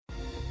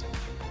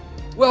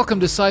Welcome,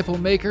 disciple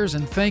makers,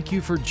 and thank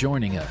you for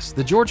joining us.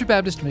 The Georgia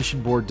Baptist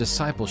Mission Board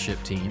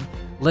discipleship team,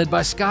 led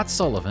by Scott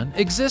Sullivan,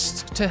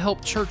 exists to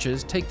help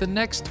churches take the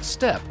next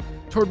step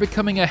toward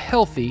becoming a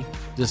healthy,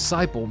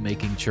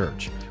 disciple-making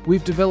church.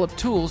 We've developed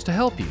tools to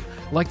help you,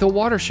 like the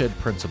Watershed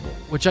Principle,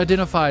 which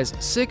identifies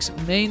 6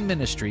 main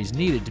ministries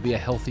needed to be a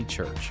healthy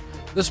church.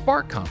 The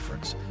Spark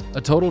Conference,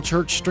 a total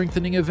church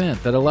strengthening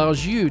event that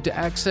allows you to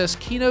access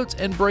keynotes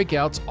and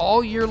breakouts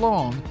all year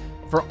long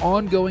for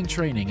ongoing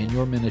training in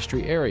your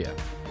ministry area.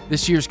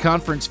 This year's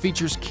conference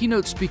features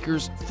keynote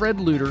speakers Fred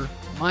Luter,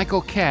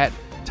 Michael Catt,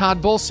 Todd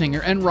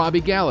Bolsinger, and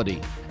Robbie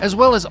Gallaty, as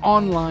well as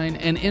online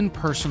and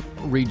in-person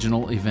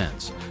regional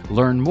events.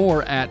 Learn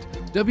more at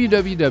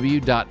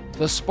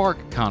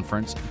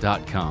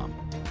www.thesparkconference.com.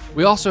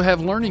 We also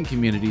have learning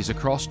communities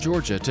across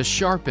Georgia to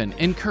sharpen,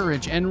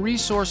 encourage, and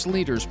resource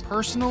leaders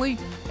personally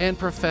and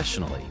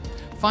professionally.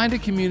 Find a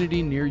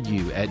community near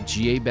you at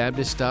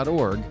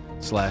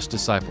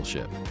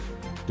gabaptist.org/discipleship.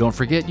 Don't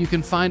forget you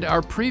can find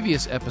our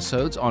previous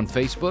episodes on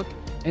Facebook,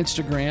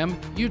 Instagram,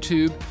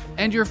 YouTube,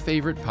 and your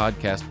favorite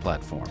podcast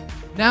platform.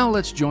 Now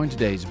let's join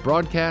today's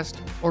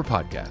broadcast or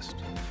podcast.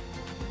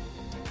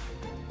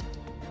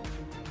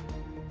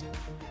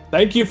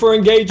 Thank you for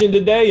engaging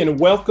today and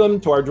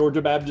welcome to our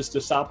Georgia Baptist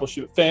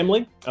Discipleship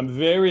family. I'm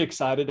very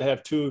excited to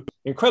have 2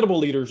 incredible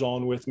leaders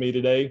on with me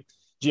today,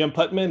 Jim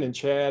Putman and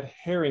Chad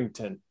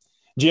Harrington.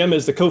 Jim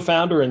is the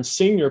co-founder and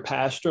senior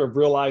pastor of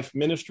Real Life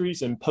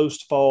Ministries in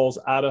Post Falls,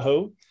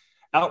 Idaho.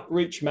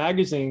 Outreach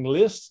Magazine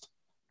lists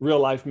Real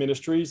Life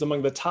Ministries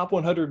among the top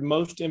 100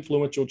 most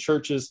influential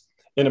churches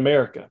in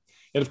America.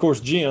 And of course,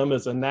 Jim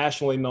is a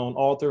nationally known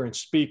author and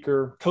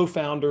speaker,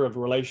 co-founder of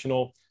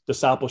Relational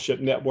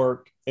Discipleship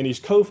Network. And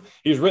he's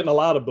written a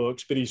lot of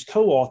books, but he's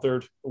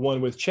co-authored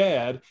one with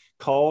Chad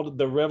called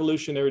The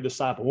Revolutionary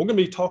Disciple. We're going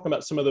to be talking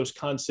about some of those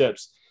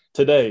concepts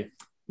today.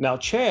 Now,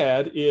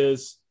 Chad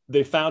is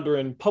the founder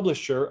and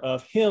publisher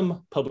of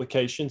Hymn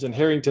Publications and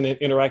Harrington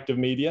Interactive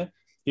Media.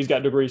 He's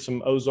got degrees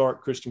from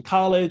Ozark Christian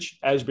College,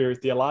 Asbury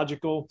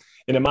Theological.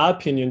 And in my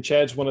opinion,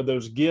 Chad's one of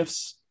those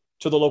gifts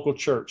to the local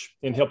church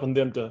in helping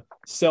them to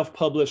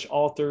self-publish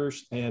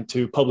authors and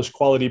to publish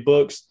quality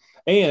books,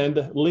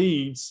 and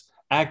leads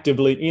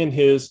actively in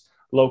his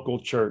local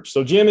church.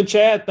 So Jim and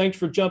Chad, thanks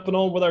for jumping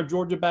on with our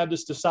Georgia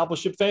Baptist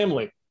Discipleship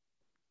family.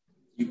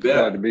 You bet.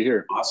 Glad to be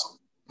here. Awesome.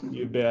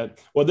 You bet.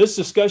 Well, this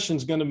discussion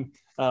is going to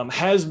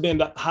has been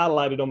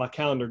highlighted on my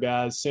calendar,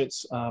 guys,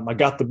 since I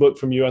got the book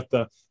from you at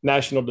the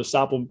National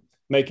Disciple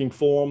Making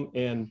Forum,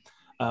 and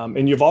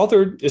you've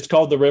authored. It's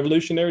called The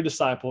Revolutionary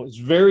Disciple. It's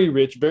very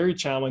rich, very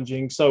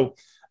challenging. So,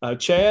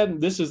 Chad, I'm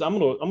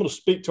going to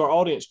speak to our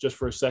audience just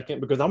for a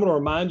second, because I'm going to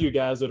remind you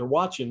guys that are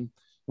watching.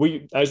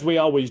 As we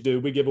always do,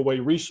 we give away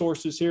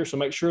resources here, so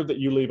make sure that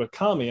you leave a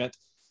comment.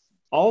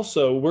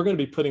 Also, we're going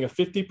to be putting a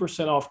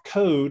 50% off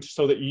code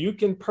so that you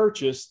can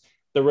purchase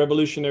The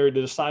Revolutionary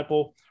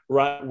Disciple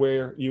right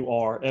where you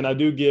are. And I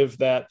do give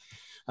that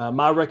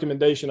my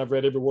recommendation. I've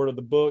read every word of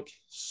the book.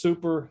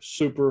 Super,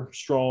 super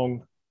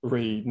strong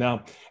read.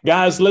 Now,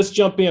 guys, let's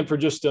jump in for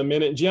just a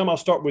minute. Jim, I'll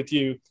start with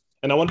you.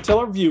 And I want to tell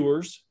our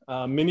viewers,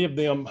 many of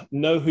them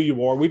know who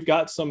you are. We've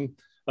got some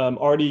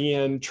already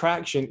in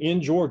traction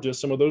in Georgia,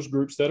 some of those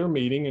groups that are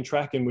meeting and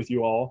tracking with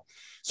you all.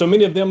 So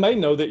many of them may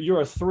know that you're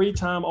a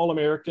 3-time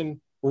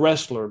All-American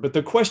wrestler. But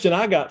the question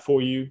I got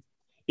for you,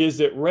 is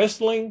it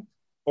wrestling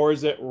or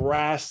is it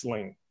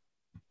wrestling?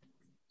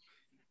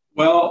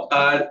 Well,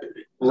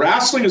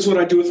 wrestling is what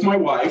I do with my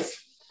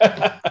wife.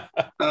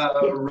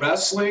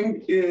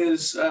 Wrestling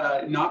is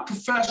not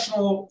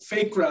professional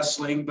fake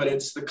wrestling, but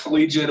it's the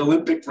collegiate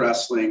Olympic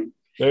wrestling.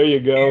 There you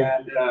go.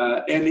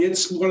 And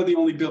it's one of the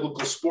only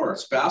biblical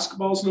sports.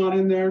 Basketball's not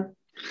in there.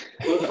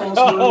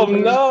 Oh,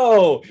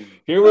 no.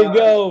 Here we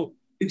go.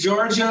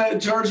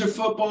 Georgia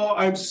football.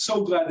 I'm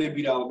so glad they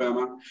beat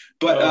Alabama.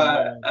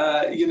 But,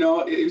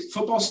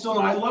 football's still,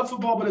 I love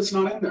football, but it's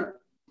not in there.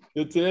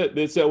 That's it.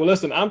 Well,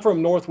 listen, I'm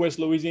from Northwest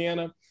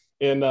Louisiana,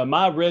 and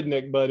my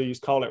redneck buddies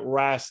call it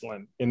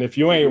wrestling. And if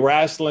you ain't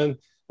wrestling,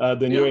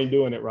 then you ain't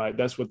doing it right.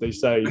 That's what they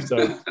say.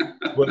 So,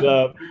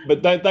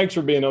 thanks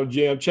for being on,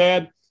 Jim.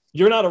 Chad,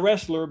 you're not a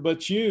wrestler,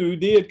 but you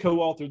did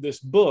co-author this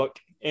book.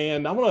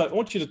 And I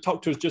want you to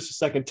talk to us just a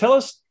second. Tell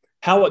us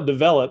how it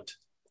developed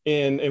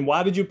and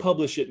why did you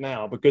publish it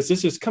now? Because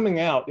this is coming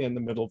out in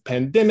the middle of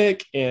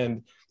pandemic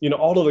and,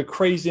 all of the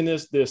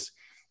craziness, this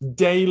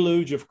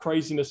deluge of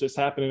craziness that's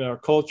happening in our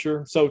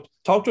culture. So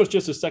talk to us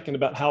just a second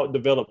about how it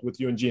developed with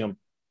you and Jim.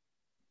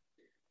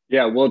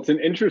 Yeah, well, it's an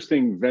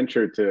interesting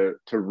venture to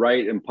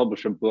write and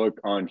publish a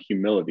book on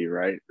humility,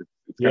 right?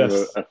 It's kind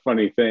of a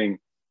funny thing.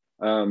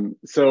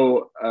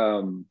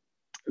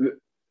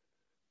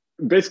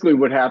 Basically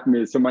what happened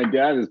is, so my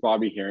dad is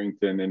Bobby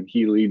Harrington and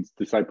he leads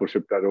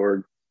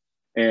discipleship.org,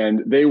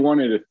 and they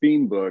wanted a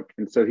theme book.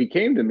 And so he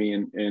came to me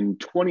in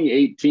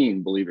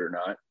 2018, believe it or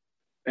not,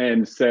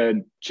 and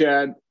said,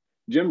 Chad,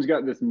 Jim's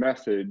got this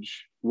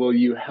message. Will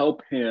you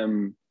help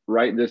him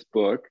write this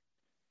book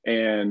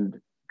and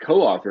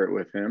co-author it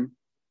with him?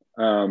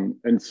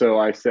 And so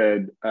I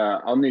said,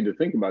 I'll need to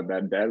think about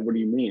that, Dad. What do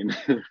you mean?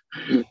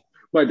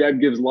 my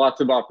dad gives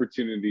lots of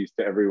opportunities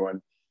to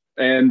everyone.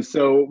 And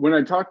so when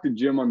I talked to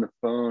Jim on the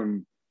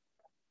phone,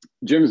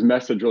 Jim's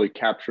message really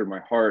captured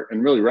my heart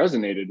and really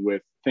resonated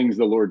with things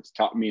the Lord's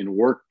taught me and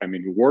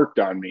worked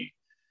on me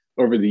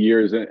over the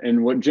years.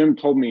 And what Jim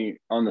told me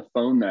on the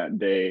phone that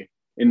day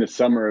in the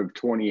summer of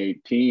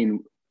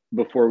 2018,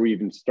 before we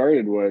even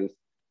started, was,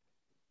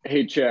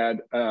 hey,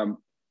 Chad, let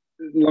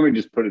me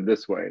just put it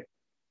this way.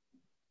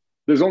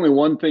 There's only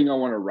one thing I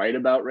want to write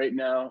about right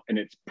now, and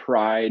it's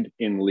pride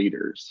in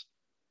leaders.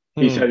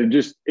 He said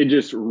it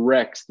just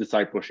wrecks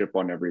discipleship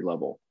on every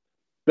level.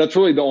 That's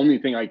really the only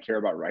thing I care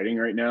about writing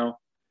right now.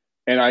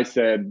 And I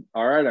said,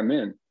 all right, I'm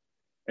in.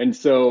 And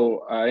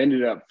so I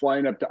ended up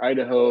flying up to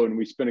Idaho, and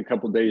we spent a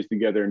couple of days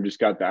together and just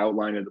got the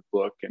outline of the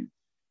book.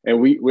 And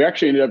we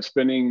actually ended up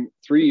spending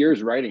 3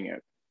 years writing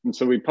it. And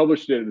so we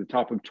published it at the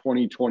top of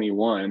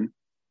 2021.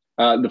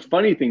 The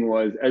funny thing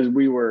was, as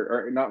we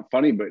were, or not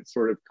funny, but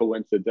sort of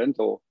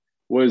coincidental,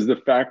 was the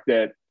fact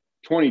that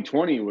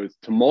 2020 was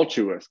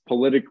tumultuous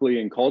politically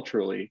and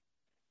culturally.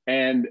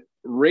 And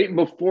right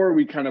before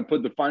we kind of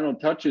put the final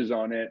touches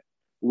on it,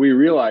 we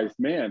realized,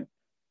 man,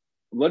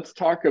 let's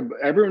talk about,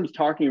 everyone's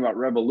talking about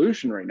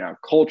revolution right now,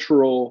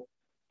 cultural,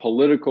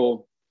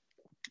 political.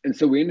 And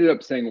so we ended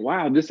up saying,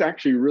 wow, this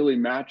actually really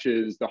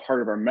matches the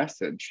heart of our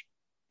message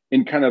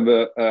in kind of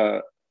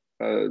a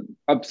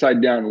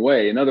upside down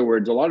way. In other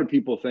words, a lot of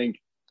people think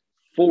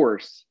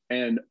force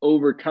and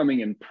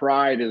overcoming and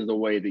pride is the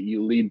way that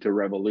you lead to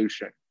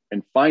revolution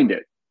and find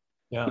it.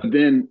 Yeah. But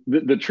then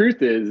the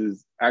truth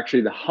is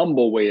actually the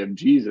humble way of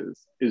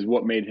Jesus is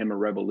what made him a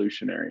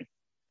revolutionary.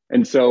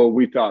 And so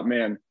we thought,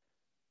 man,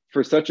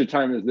 for such a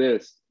time as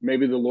this,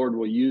 maybe the Lord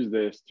will use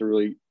this to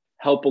really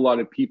help a lot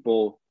of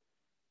people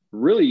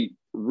really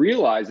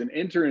realize and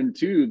enter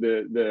into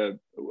the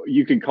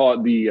you could call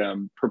it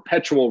the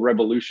perpetual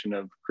revolution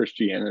of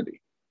Christianity.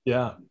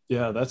 Yeah,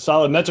 that's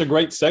solid. And that's a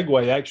great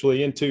segue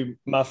actually into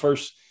my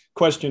first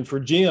question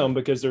for Jim,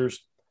 because there's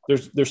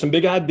some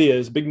big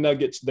ideas, big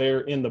nuggets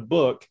there in the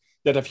book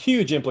that have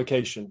huge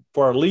implication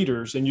for our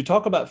leaders. And you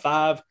talk about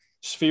 5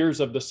 spheres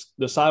of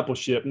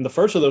discipleship, and the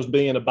first of those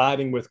being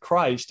abiding with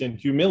Christ in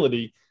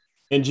humility.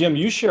 And Jim,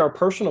 you share a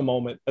personal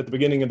moment at the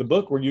beginning of the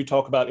book where you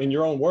talk about, in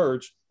your own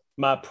words,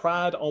 my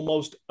pride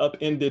almost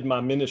upended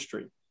my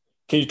ministry.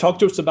 Can you talk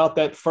to us about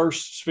that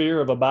first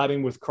sphere of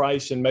abiding with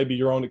Christ and maybe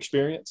your own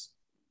experience?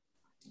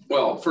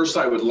 Well, first,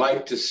 I would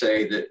like to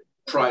say that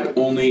pride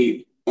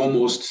only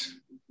almost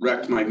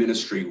wrecked my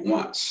ministry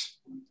once.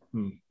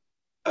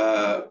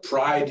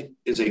 Pride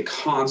is a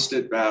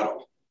constant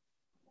battle.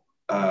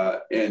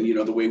 And, you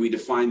know, the way we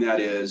define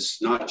that is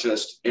not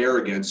just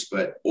arrogance,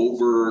 but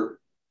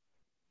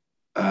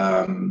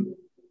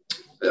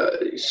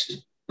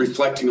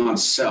reflecting on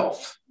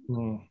self,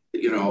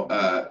 you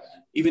know,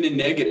 even in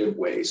negative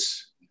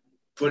ways,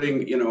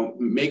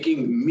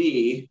 making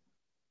me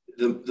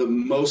the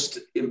most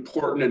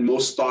important and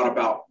most thought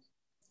about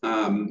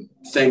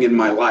thing in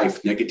my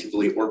life,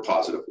 negatively or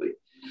positively.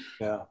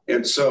 Yeah.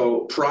 And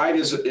so pride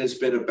has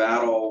been a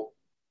battle.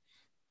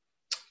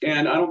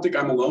 And I don't think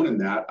I'm alone in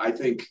that. I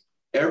think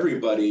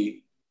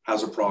everybody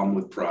has a problem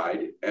with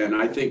pride. And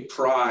I think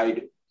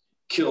pride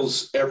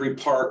kills every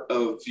part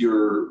of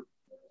your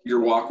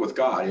walk with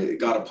God.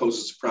 God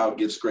opposes the proud,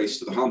 gives grace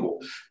to the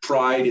humble.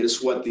 Pride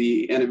is what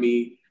the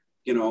enemy,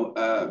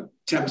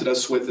 tempted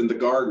us with in the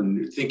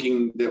garden,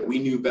 thinking that we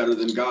knew better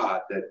than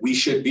God, that we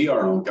should be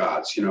our own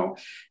gods.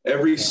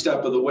 Every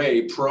step of the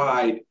way,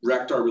 pride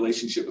wrecked our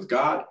relationship with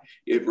God.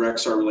 It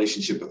wrecks our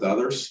relationship with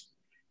others.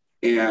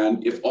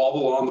 And if all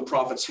the law and the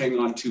prophets hang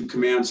on to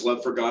commands,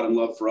 love for God and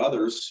love for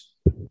others,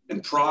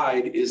 and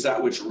pride is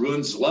that which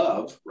ruins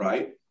love,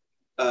 right?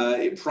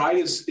 Pride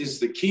is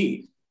the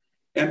key,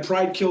 and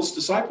pride kills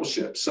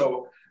discipleship.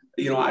 So,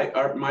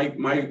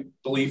 my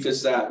belief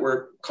is that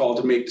we're called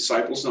to make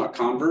disciples, not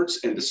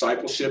converts, and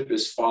discipleship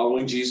is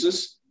following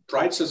Jesus.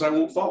 Pride says, I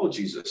won't follow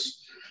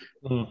Jesus.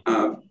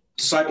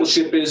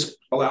 Discipleship is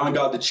allowing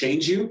God to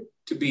change you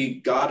to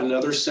be God and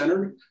others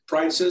centered.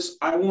 Pride says,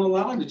 I won't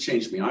allow him to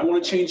change me. I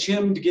want to change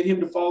him to get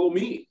him to follow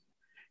me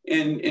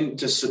and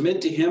to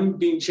submit to him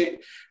being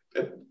changed.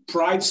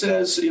 Pride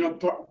says,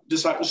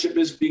 discipleship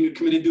is being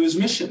committed to his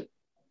mission.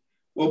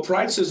 Well,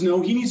 pride says,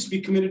 no, he needs to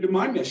be committed to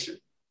my mission.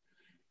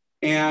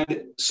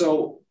 And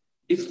so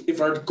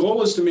if our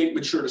goal is to make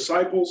mature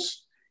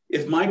disciples,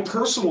 if my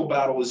personal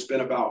battle has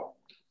been about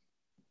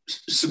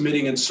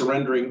submitting and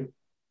surrendering,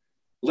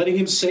 letting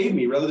him save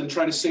me rather than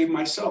trying to save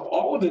myself,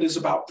 all of it is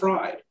about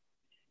pride.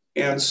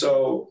 And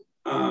so,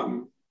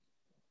 and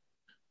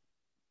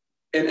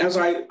as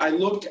I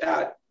looked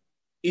at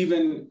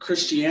even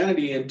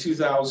Christianity in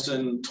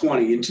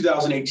 2020, in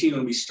 2018,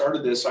 when we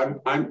started this, I'm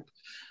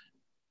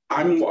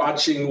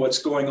watching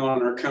what's going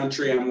on in our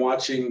country. I'm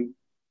watching,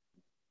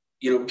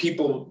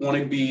 people want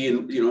to be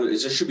in,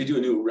 should we do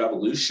a new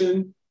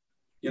revolution?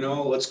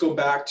 Let's go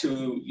back to,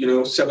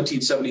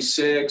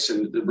 1776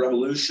 and the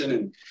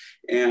revolution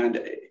and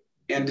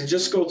to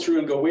just go through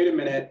and go, wait a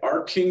minute,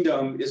 our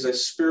kingdom is a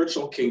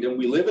spiritual kingdom.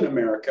 We live in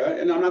America,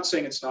 and I'm not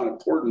saying it's not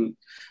important,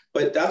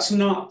 but that's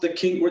not the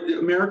king.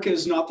 America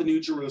is not the New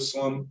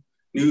Jerusalem,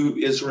 New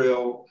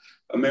Israel.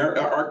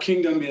 America, our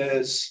kingdom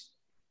is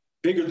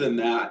bigger than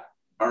that.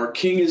 Our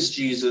king is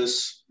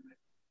Jesus.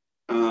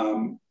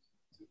 And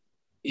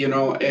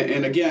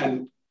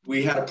again,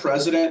 we had a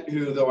president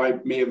who, though I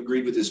may have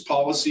agreed with his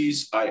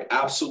policies, I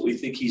absolutely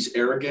think he's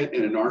arrogant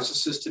and a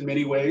narcissist in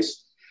many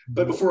ways.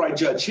 But before I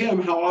judge him,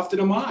 how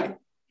often am I?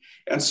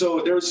 And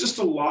so there was just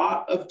a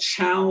lot of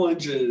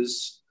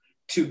challenges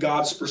to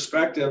God's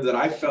perspective that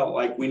I felt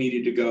like we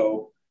needed to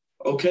go,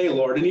 okay,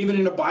 Lord. And even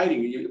in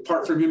abiding,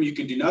 apart from him, you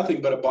can do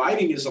nothing, but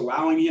abiding is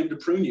allowing him to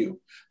prune you,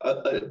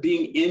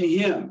 being in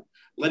him,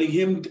 letting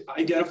him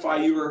identify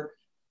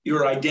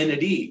your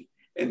identity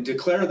and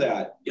declare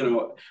that,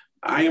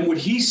 I am what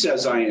he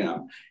says I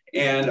am.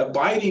 And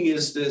abiding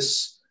is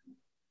this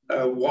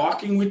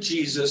walking with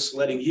Jesus,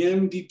 letting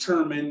him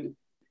determine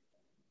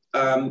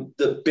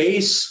the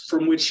base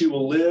from which you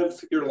will live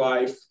your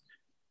life,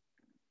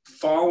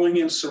 following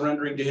him,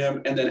 surrendering to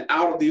him. And then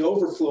out of the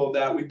overflow of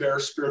that, we bear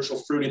spiritual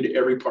fruit into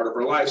every part of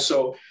our life.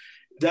 So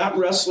that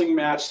wrestling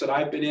match that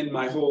I've been in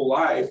my whole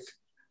life,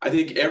 I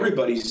think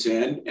everybody's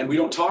in, and we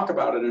don't talk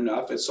about it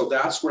enough. And so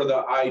that's where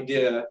the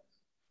idea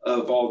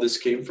of all this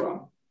came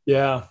from.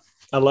 Yeah,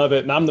 I love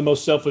it. And I'm the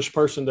most selfish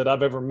person that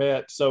I've ever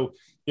met. So,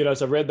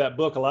 as I read that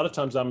book, a lot of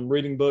times I'm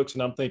reading books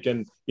and I'm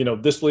thinking,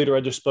 this leader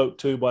I just spoke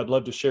to, well, I'd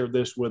love to share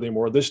this with him,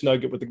 or this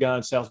nugget with the guy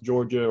in South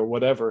Georgia or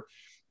whatever.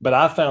 But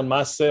I found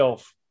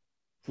myself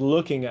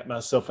looking at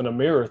myself in a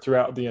mirror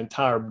throughout the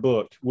entire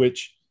book,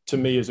 which to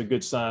me is a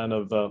good sign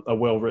of a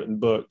well-written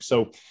book.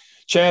 So,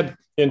 Chad,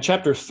 in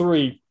chapter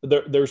 3,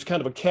 there's kind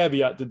of a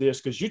caveat to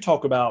this, because you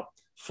talk about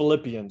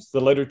Philippians,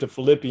 the letter to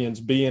Philippians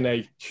being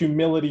a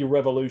humility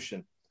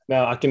revolution.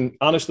 Now, I can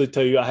honestly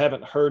tell you, I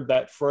haven't heard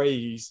that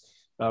phrase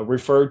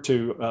referred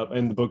to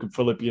in the book of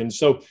Philippians.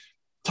 So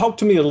talk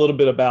to me a little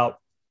bit about,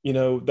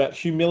 that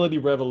humility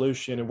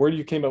revolution and where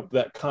you came up with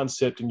that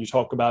concept and you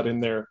talk about in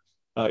there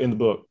in the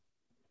book.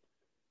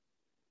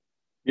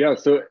 Yeah.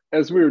 So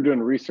as we were doing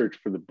research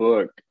for the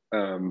book,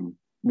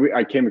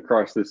 I came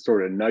across this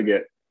sort of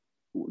nugget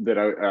that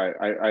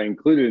I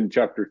included in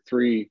chapter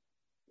 3,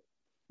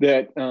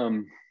 that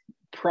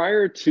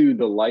prior to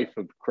the life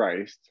of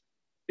Christ,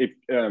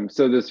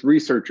 so this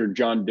researcher,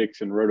 John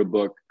Dickson, wrote a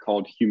book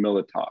called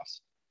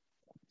Humilitas.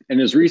 And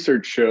his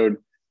research showed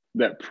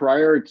that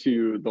prior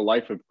to the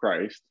life of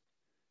Christ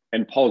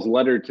and Paul's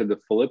letter to the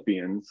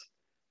Philippians,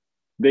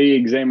 they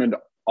examined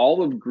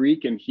all of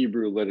Greek and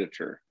Hebrew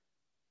literature.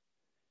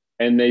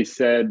 And they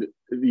said,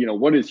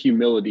 what is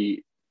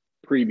humility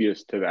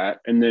previous to that?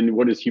 And then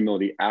what is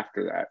humility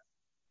after that?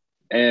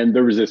 And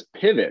there was this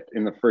pivot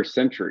in the first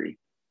century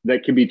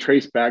that can be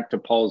traced back to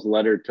Paul's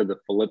letter to the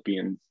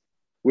Philippians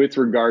with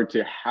regard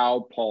to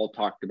how Paul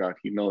talked about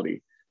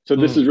humility. So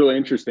this is really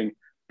interesting.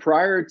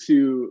 Prior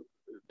to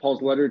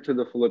Paul's letter to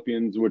the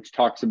Philippians, which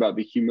talks about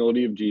the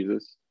humility of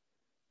Jesus,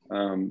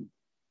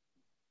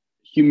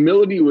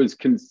 humility was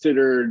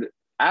considered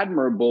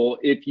admirable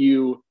if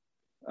you,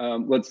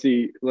 let's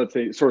say,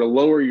 sort of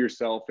lower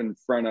yourself in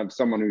front of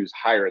someone who's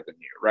higher than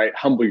you, right?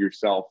 Humble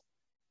yourself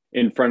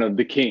in front of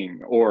the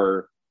king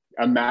or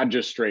a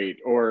magistrate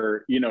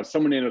or,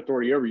 someone in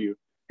authority over you.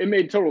 It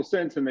made total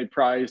sense, and they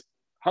prized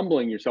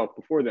humbling yourself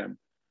before them.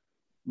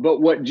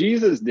 But what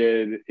Jesus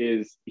did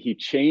is he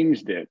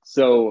changed it.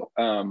 So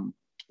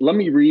let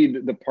me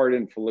read the part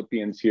in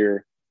Philippians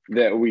here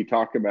that we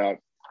talk about.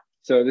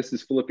 So this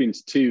is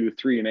Philippians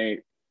 2:3-8.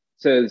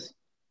 Says,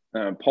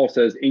 Paul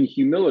says, in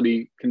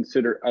humility,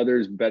 consider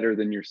others better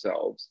than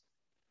yourselves,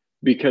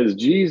 because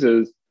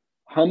Jesus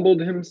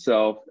humbled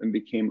himself and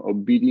became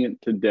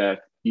obedient to death,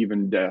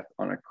 even death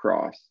on a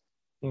cross.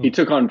 He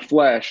took on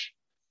flesh,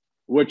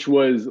 which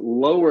was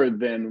lower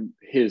than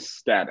his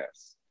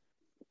status.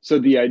 So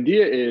the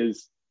idea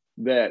is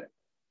that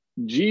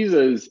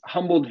Jesus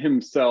humbled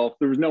himself.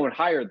 There was no one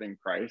higher than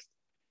Christ.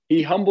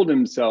 He humbled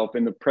himself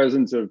in the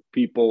presence of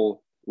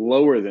people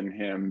lower than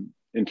him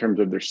in terms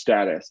of their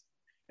status.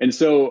 And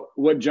so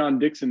what John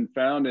Dickson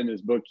found in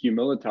his book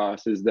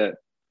Humilitas is that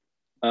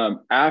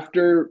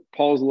after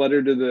Paul's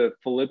letter to the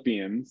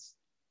Philippians,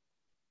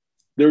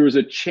 there was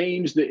a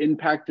change that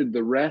impacted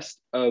the rest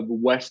of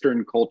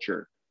Western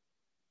culture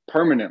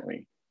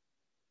permanently,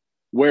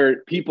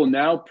 where people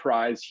now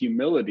prize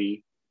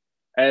humility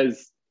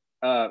as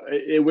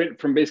it went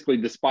from basically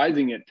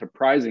despising it to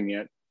prizing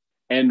it,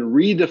 and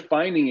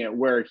redefining it,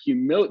 where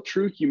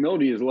true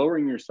humility is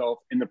lowering yourself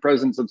in the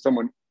presence of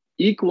someone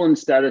equal in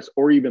status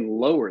or even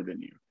lower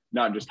than you,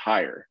 not just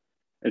higher.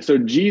 And so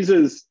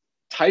Jesus'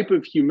 type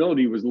of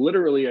humility was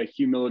literally a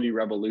humility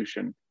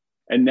revolution.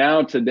 And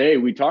now today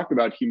we talk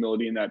about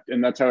humility,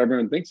 and that's how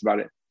everyone thinks about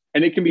it.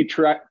 And it can be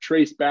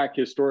traced back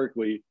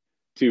historically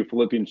to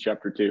Philippians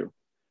chapter 2.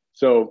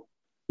 So,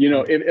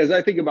 as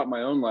I think about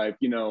my own life,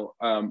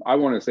 I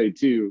want to say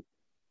too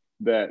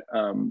that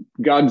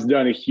God's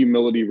done a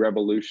humility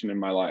revolution in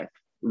my life.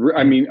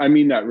 I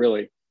mean that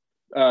really.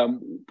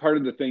 Part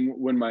of the thing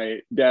when my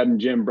dad and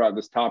Jim brought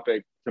this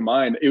topic to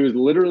mind, it was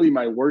literally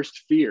my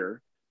worst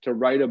fear to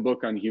write a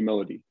book on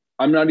humility.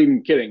 I'm not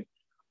even kidding.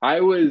 I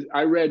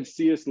read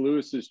C.S.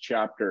 Lewis's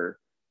chapter.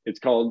 It's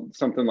called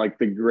something like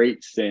The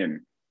Great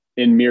Sin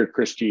in Mere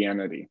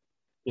Christianity.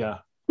 Yeah.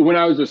 When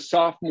I was a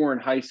sophomore in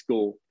high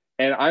school,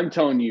 and I'm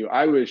telling you,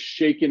 I was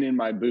shaking in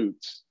my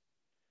boots,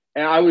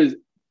 and I was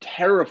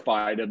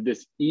terrified of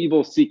this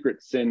evil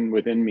secret sin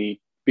within me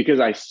because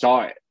I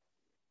saw it.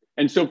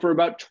 And so for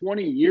about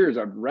 20 years,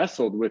 I've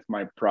wrestled with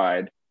my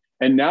pride,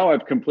 and now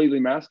I've completely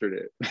mastered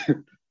it.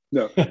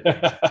 No.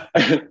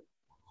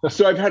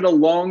 So I've had a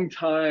long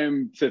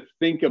time to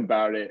think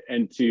about it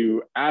and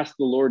to ask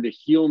the Lord to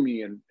heal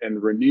me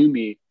and renew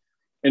me.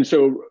 And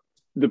so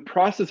the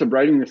process of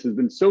writing this has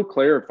been so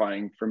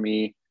clarifying for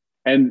me.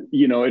 And,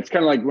 you know, it's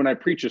kind of like when I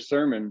preach a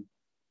sermon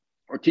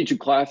or teach a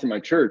class in my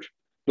church,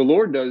 the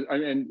Lord does,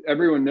 and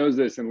everyone knows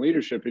this in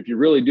leadership, if you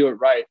really do it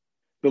right,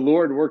 the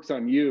Lord works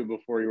on you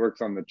before he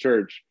works on the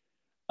church.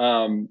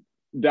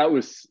 That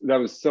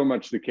was so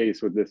much the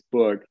case with this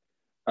book.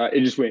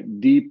 It just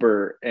went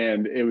deeper,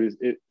 and so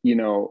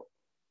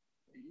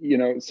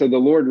the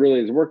Lord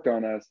really has worked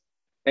on us.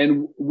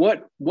 And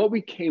what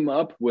we came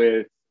up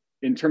with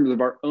in terms of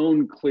our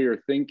own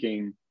clear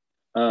thinking,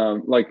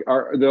 like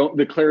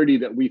the clarity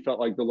that we felt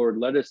like the Lord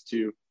led us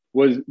to,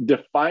 was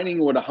defining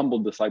what a humble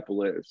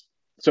disciple is.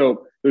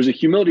 So there's a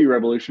humility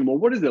revolution. Well,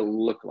 what does it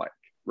look like,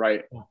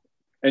 right? Yeah.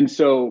 And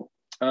so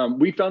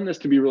we found this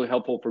to be really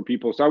helpful for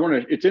people.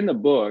 So it's in the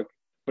book,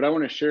 but I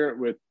want to share it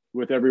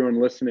with everyone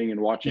listening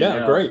and watching. Yeah,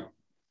 now. Great.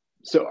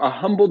 So a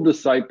humble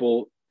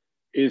disciple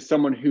is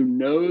someone who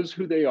knows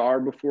who they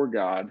are before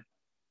God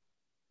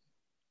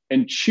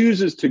and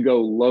chooses to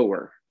go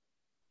lower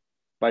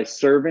by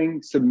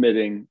serving,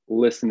 submitting,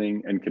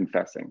 listening, and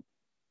confessing.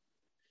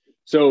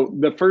 So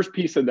the first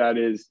piece of that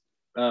is,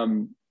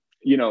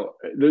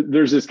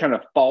 there's this kind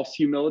of false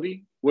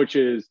humility, which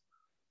is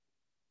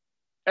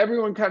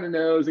everyone kind of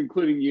knows,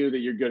 including you, that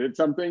you're good at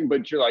something,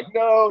 but you're like,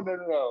 no.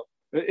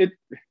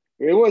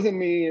 It wasn't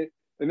me.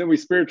 And then we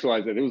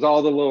spiritualize it. It was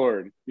all the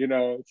Lord. You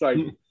know, it's like,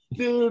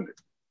 dude,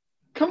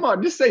 come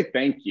on, just say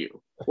thank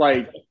you.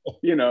 Like,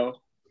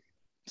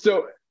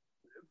 so,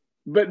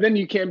 but then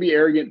you can be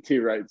arrogant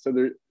too, right?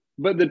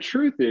 But the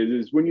truth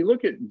is when you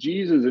look at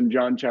Jesus in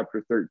John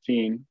chapter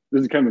 13,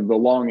 this is kind of the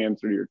long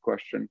answer to your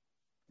question.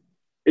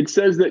 It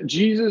says that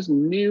Jesus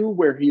knew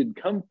where he had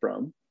come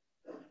from.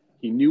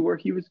 He knew where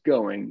he was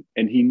going,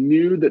 and he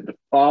knew that the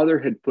Father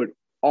had put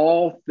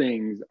all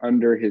things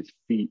under his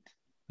feet.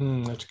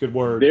 That's a good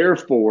word.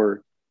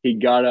 Therefore, he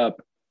got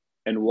up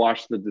and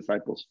washed the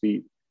disciples'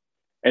 feet.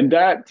 And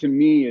that, to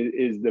me,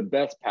 is the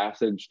best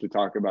passage to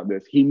talk about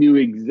this. He knew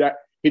he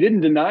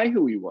didn't deny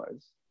who he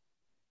was.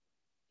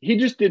 He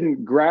just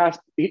didn't grasp,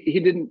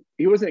 he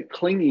wasn't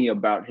clingy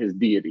about his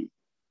deity,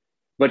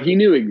 but he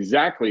knew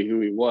exactly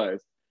who he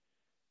was.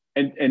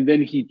 And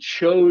then he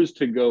chose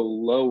to go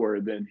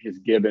lower than his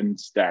given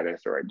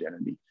status or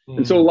identity.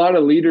 And so a lot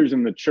of leaders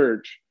in the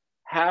church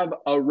have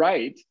a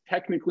right,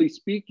 technically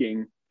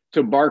speaking,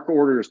 to bark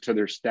orders to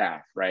their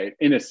staff, right?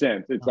 In a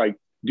sense, it's like,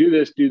 do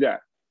this, do that.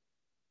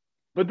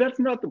 But that's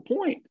not the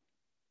point.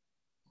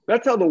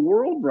 That's how the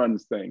world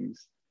runs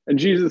things. And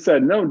Jesus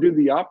said, no, do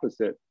the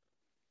opposite.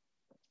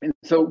 And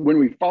so when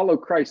we follow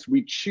Christ,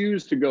 we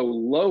choose to go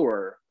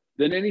lower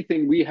than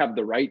anything we have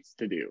the rights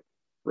to do,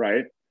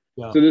 right?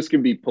 Yeah. So this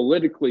can be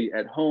politically,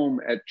 at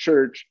home, at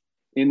church,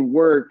 in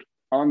work,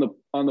 on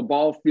the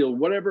ball field,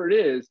 whatever it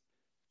is.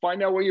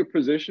 Find out what your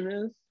position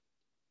is,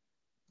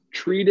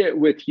 treat it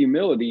with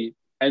humility,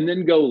 and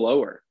then go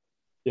lower.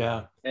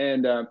 Yeah.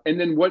 And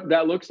then what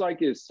that looks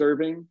like is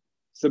serving,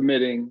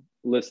 submitting,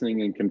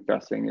 listening, and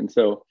confessing. And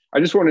so I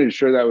just wanted to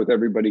share that with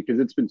everybody because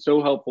it's been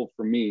so helpful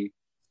for me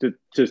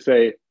to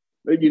say,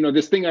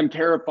 this thing I'm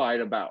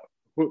terrified about,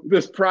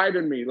 this pride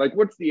in me, like,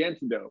 what's the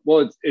antidote?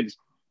 Well, it's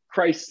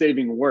Christ's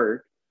saving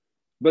work.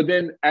 But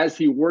then as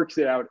he works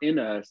it out in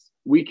us,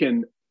 we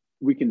can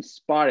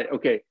spot it.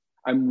 Okay,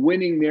 I'm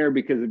winning there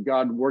because of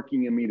God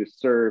working in me to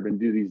serve and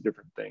do these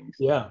different things.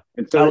 Yeah.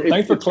 And so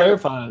thanks for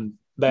clarifying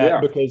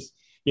that, because,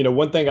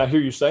 one thing I hear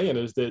you saying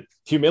is that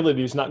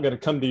humility is not going to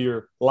come to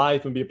your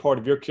life and be a part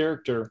of your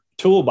character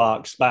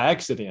toolbox by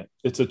accident.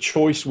 It's a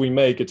choice we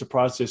make. It's a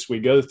process we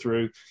go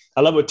through.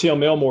 I love what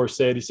Tim Elmore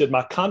said. He said,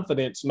 my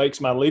confidence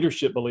makes my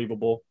leadership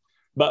believable,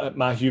 but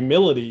my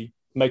humility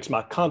makes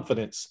my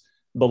confidence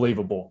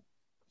believable,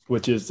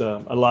 which is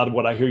a lot of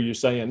what I hear you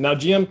saying. Now,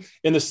 Jim,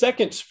 in the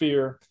second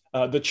sphere,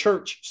 the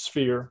church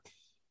sphere,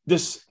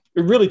 it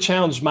really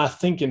challenged my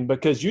thinking,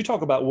 because you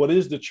talk about what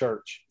is the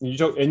church,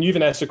 and you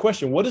even asked the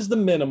question, what is the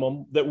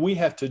minimum that we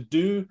have to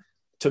do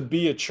to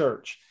be a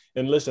church?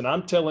 And listen,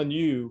 I'm telling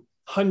you,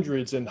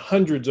 hundreds and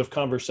hundreds of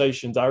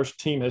conversations our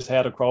team has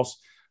had across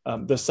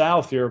the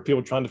South here,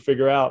 people trying to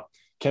figure out,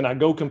 can I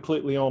go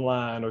completely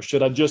online, or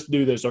should I just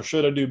do this, or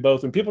should I do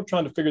both? And people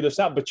trying to figure this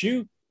out, but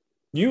you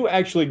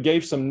actually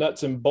gave some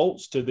nuts and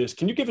bolts to this.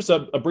 Can you give us a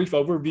brief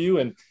overview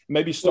and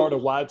maybe start a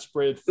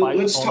widespread fight?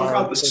 Let's talk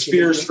about the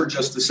spheres for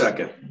just a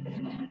second.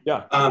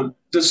 Yeah.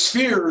 The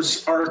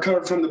spheres are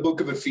covered from the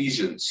book of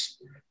Ephesians.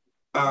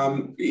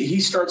 He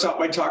starts out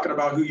by talking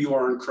about who you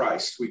are in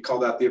Christ. We call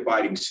that the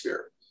abiding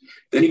sphere.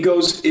 Then he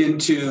goes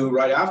into,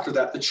 right after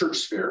that, the church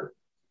sphere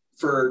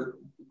for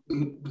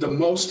the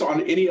most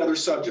on any other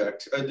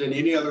subject than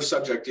any other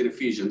subject in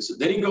Ephesians.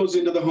 Then he goes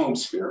into the home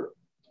sphere.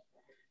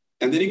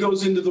 And then he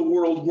goes into the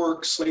world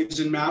work, slaves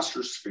and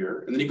masters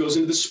sphere. And then he goes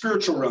into the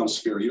spiritual realm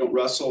sphere. You don't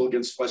wrestle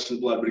against flesh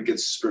and blood, but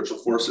against spiritual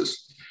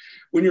forces.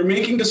 When you're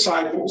making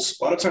disciples,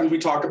 a lot of times we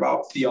talk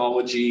about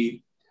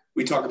theology,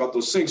 we talk about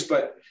those things,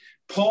 but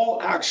Paul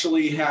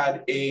actually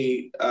had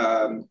a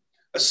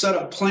set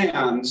of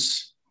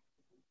plans,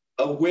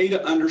 a way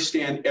to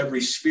understand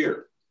every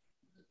sphere.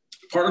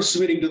 Part of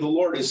submitting to the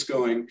Lord is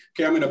going,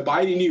 okay, I'm going to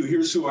abide in you.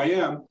 Here's who I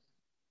am.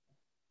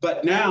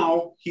 But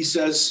now he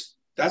says,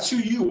 that's who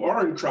you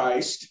are in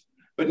Christ.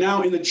 But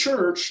now in the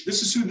church,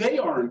 this is who they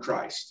are in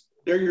Christ.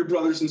 They're your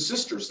brothers and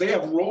sisters. They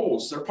have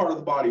roles. They're part of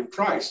the body of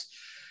Christ.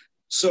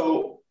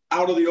 So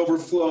out of the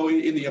overflow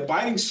in the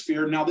abiding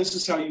sphere, now this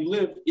is how you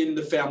live in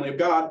the family of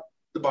God,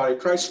 the body of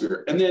Christ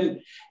sphere. And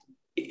then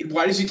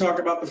why does he talk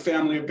about the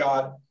family of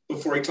God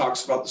before he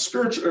talks about the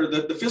spiritual or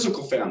the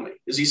physical family?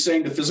 Is he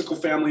saying the physical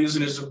family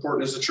isn't as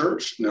important as the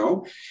church?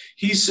 No.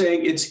 He's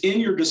saying it's in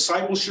your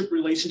discipleship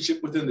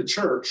relationship within the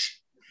church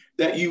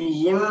that you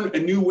learn a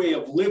new way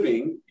of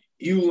living.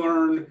 You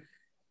learn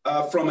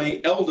from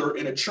an elder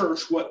in a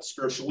church what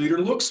spiritual leader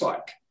looks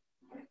like.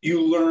 You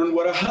learn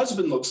what a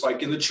husband looks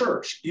like in the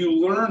church. You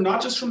learn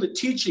not just from the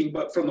teaching,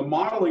 but from the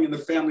modeling in the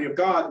family of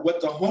God,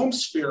 what the home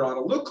sphere ought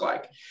to look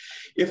like.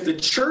 If the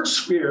church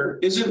sphere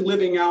isn't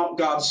living out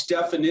God's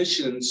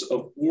definitions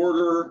of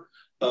order,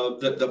 of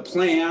the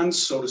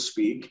plans, so to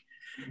speak,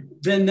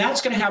 then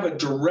that's going to have a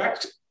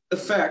direct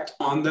effect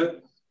on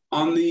the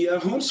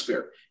home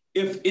sphere.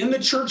 If in the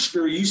church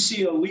sphere you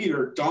see a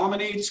leader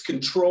dominates,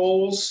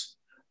 controls,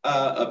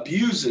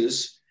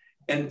 abuses,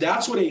 and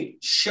that's what a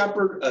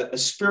shepherd, a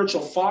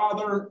spiritual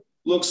father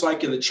looks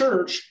like in the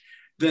church,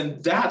 then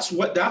that's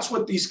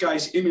what these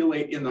guys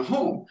emulate in the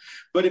home.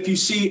 But if you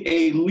see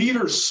a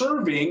leader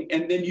serving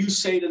and then you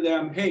say to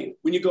them, hey,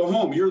 when you go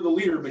home, you're the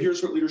leader, but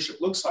here's what leadership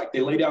looks like.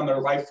 They lay down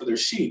their life for their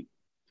sheep,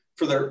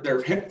 for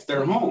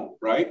their home,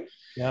 right?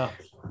 Yeah.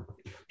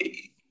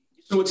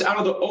 So it's out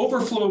of the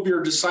overflow of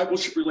your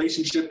discipleship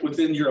relationship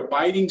within your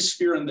abiding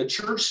sphere and the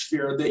church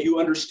sphere that you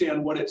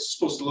understand what it's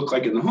supposed to look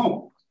like in the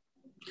home.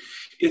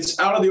 It's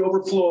out of the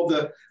overflow of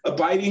the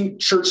abiding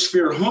church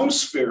sphere, home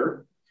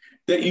sphere,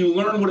 that you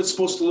learn what it's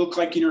supposed to look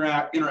like in your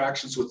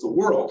interactions with the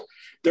world.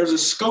 There's a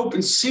scope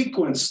and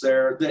sequence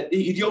there that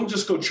you don't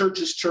just go church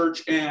is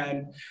church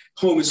and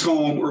home is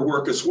home or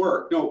work is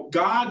work. No,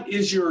 God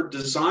is your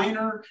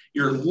designer,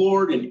 your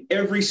Lord in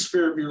every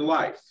sphere of your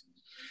life.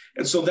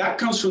 And so that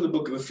comes from the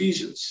book of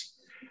Ephesians.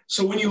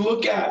 So when you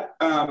look at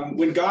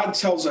when God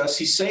tells us,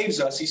 he saves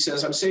us, he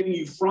says, I'm saving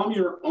you from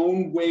your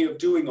own way of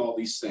doing all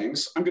these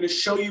things. I'm going to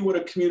show you what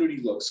a community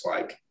looks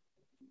like.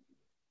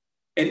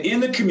 And in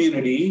the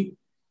community,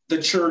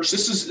 the church,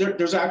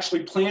 there's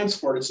actually plans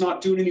for it. It's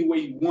not doing any way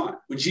you want.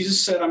 When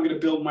Jesus said, I'm going to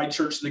build my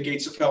church and the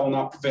gates of hell will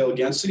not prevail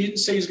against it, he didn't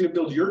say he's going to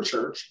build your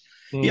church.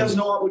 He has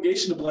no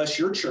obligation to bless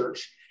your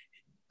church.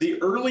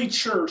 The early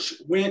church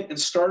went and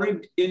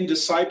started in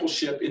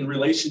discipleship, in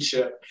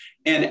relationship,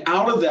 and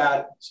out of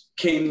that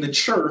came the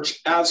church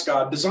as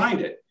God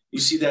designed it. You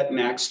see that in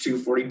Acts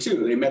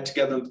 2:42. They met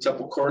together in the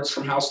temple courts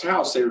from house to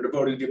house. They were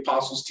devoted to the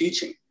apostles'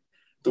 teaching,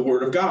 the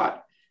word of God.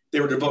 They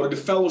were devoted to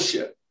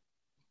fellowship.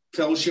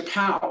 Fellowship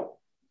how?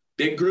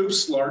 Big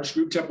groups, large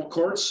group temple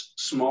courts,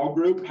 small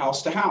group,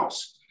 house to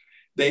house.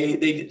 They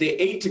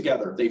ate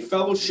together. They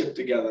fellowshiped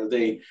together.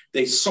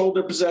 They sold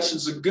their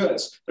possessions and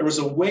goods. There was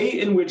a way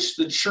in which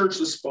the church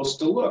was supposed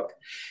to look.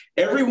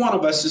 Every one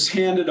of us is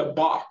handed a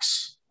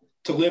box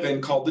to live in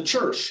called the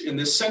church in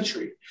this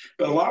century.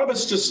 But a lot of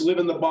us just live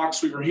in the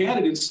box we were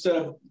handed instead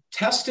of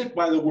test it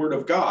by the word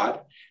of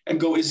God and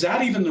go, is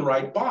that even the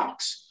right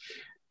box?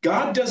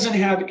 God doesn't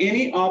have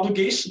any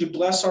obligation to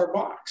bless our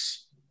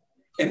box.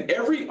 And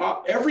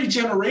every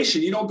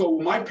generation, you don't go,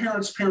 well, my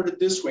parents parented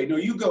this way. No,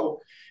 you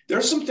go,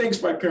 there's some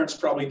things my parents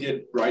probably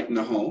did right in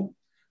the home,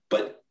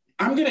 but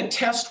I'm going to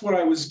test what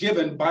I was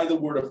given by the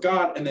word of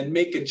God and then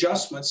make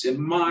adjustments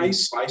in my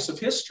slice of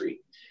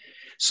history.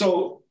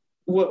 So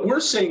what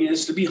we're saying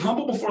is to be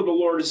humble before the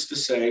Lord is to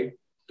say,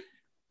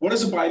 what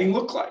does abiding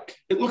look like?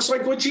 It looks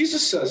like what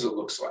Jesus says it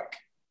looks like,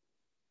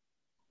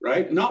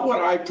 right? Not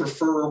what I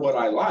prefer or what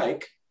I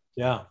like.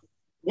 Yeah.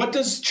 What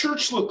does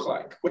church look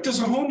like? What does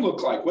a home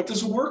look like? What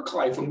does a work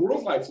life and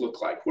world life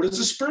look like? What does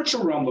the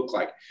spiritual realm look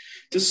like?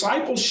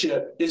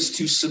 Discipleship is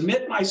to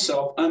submit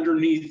myself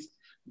underneath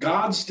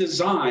God's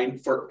design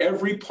for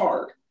every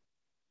part,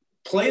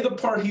 play the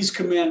part he's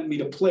commanded me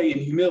to play in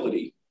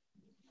humility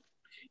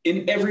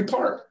in every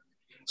part.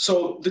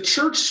 So the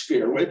church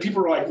sphere, where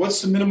people are like,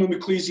 what's the minimum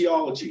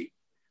ecclesiology?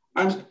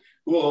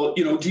 Well,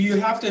 do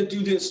you have to do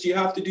this? Do you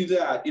have to do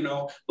that? You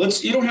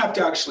don't have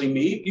to actually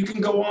meet. You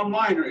can go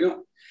online or,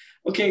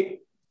 okay,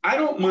 I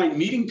don't mind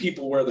meeting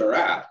people where they're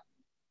at,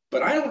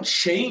 but I don't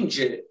change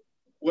it,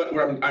 what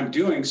I'm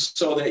doing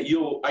so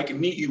that I can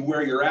meet you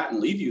where you're at and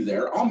leave you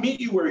there. I'll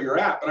meet you where you're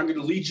at, but I'm going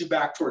to lead you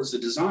back towards the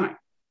design.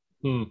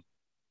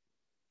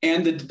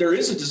 And there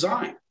is a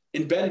design.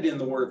 embedded in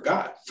the Word of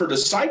God. For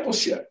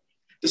discipleship,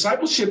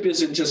 discipleship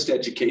isn't just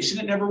education.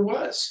 It never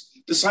was.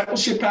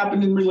 Discipleship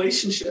happened in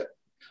relationship.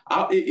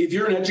 If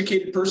you're an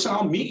educated person,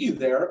 I'll meet you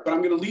there, but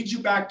I'm going to lead you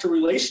back to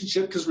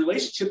relationship, because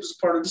relationship is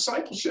part of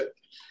discipleship.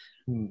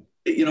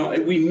 You know,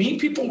 we meet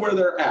people where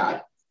they're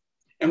at,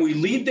 and we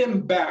lead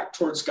them back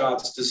towards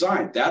God's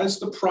design. That is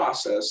the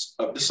process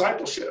of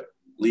discipleship,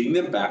 leading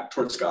them back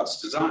towards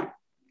God's design.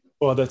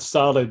 Well, that's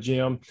solid,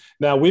 Jim.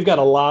 Now, we've got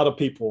a lot of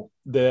people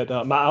that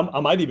I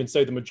might even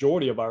say the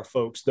majority of our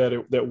folks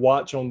that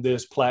watch on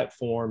this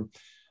platform.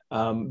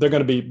 They're going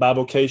to be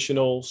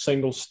bivocational,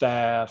 single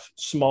staff,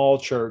 small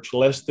church,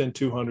 less than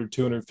 200,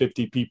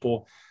 250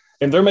 people.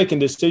 And they're making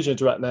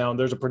decisions right now. And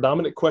there's a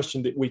predominant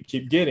question that we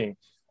keep getting.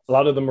 A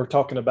lot of them are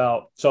talking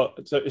about,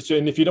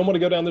 and if you don't want to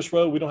go down this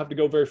road, we don't have to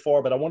go very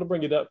far, but I want to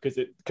bring it up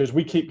because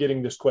we keep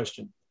getting this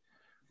question.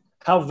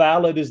 How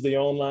valid is the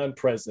online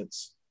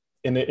presence?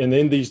 And in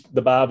the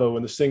Bivo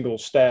and the single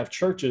staff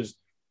churches,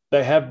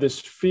 they have this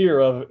fear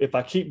of, if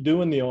I keep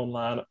doing the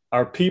online,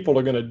 our people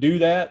are going to do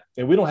that.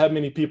 And we don't have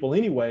many people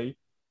anyway.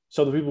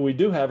 So the people we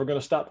do have are going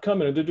to stop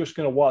coming, and they're just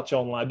going to watch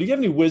online. Do you have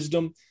any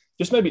wisdom,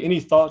 just maybe any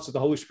thoughts that the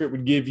Holy Spirit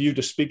would give you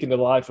to speak into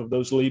the life of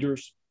those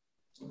leaders?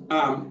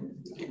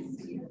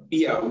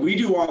 Yeah, we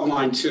do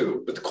online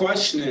too. But the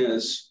question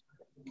is,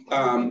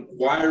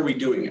 why are we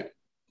doing it?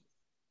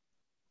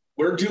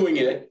 We're doing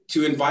it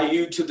to invite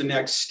you to the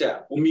next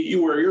step. We'll meet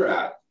you where you're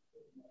at,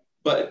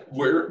 but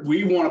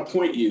we want to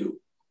point you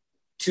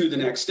to the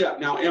next step.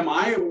 Now,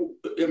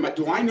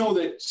 do I know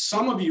that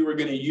some of you are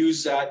going to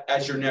use that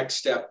as your next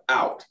step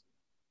out?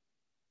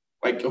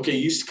 Like, okay,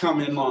 you used to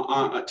come in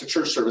to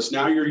church service.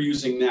 Now you're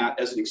using that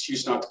as an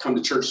excuse not to come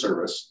to church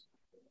service.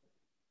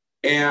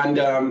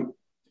 And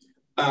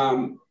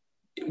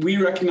we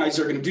recognize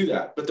they're going to do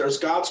that, but there's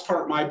God's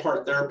part, my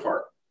part, their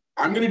part.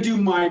 I'm going to do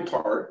my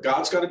part.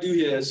 God's got to do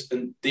his,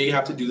 and they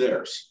have to do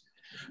theirs.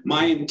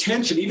 My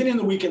intention, even in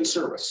the weekend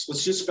service,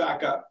 let's just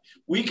back up.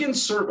 Weekend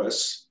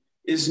service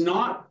is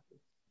not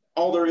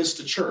all there is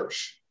to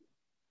church.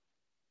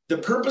 The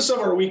purpose of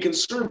our weekend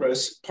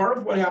service, part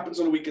of what happens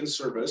on a weekend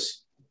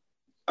service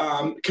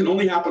can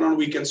only happen on a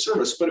weekend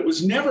service, but it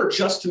was never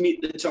just to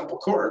meet the temple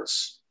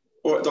courts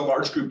or the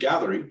large group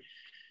gathering.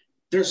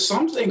 There's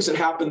some things that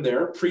happen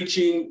there,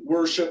 preaching,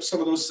 worship, some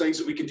of those things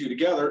that we can do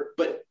together.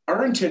 But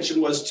our intention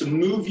was to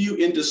move you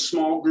into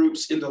small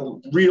groups,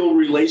 into real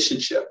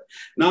relationship,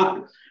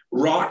 not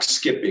rock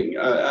skipping,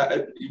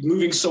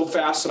 moving so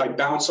fast that I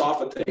bounce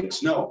off of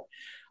things. No,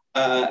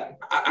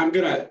 I'm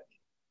going to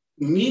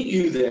meet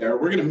you there.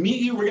 We're going to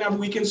meet you. We're going to have a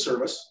weekend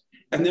service.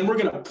 And then we're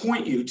going to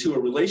point you to a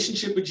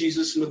relationship with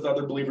Jesus and with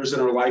other believers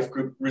in our life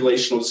group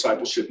relational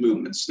discipleship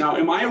movements. Now,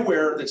 am I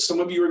aware that some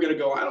of you are going to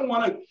go, I don't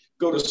want to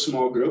go to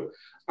small group.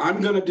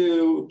 I'm going to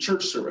do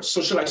church service.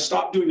 So should I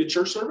stop doing the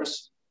church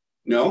service?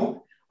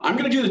 No, I'm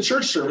going to do the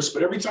church service,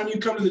 but every time you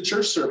come to the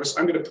church service,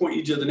 I'm going to point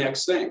you to the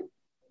next thing,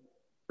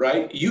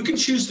 right? You can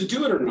choose to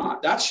do it or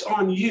not. That's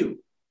on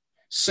you.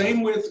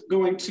 Same with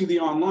going to the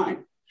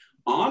online.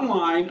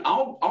 Online,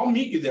 I'll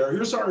meet you there.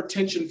 Here's our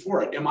intention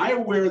for it. Am I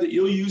aware that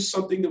you'll use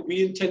something that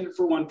we intended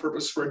for one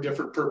purpose for a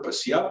different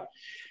purpose? Yep.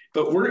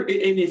 But and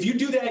if you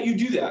do that, you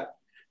do that.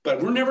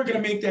 But we're never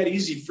going to make that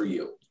easy for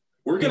you.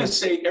 We're going to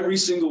say every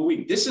single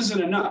week, this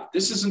isn't enough.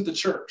 This isn't the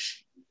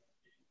church.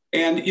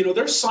 And, you know,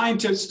 there's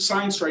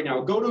science right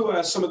now. Go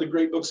to some of the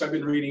great books I've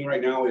been reading right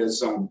now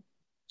is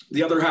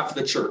The Other Half of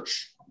the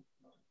Church,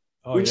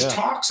 which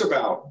talks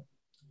about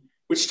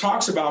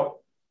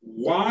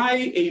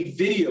why a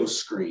video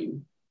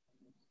screen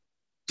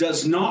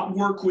does not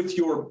work with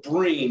your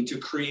brain to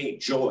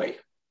create joy.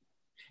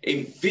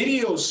 A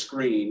video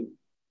screen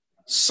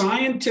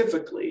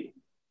scientifically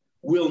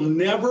will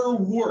never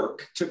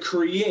work to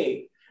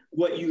create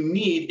what you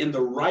need in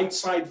the right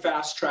side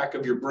fast track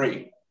of your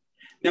brain.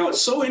 Now,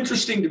 it's so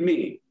interesting to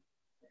me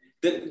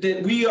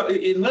that we,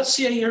 unless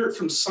you hear it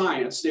from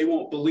science, they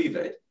won't believe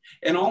it.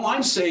 And all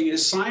I'm saying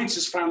is science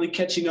is finally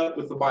catching up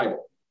with the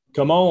Bible.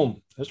 Come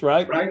on. That's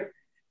right. Right?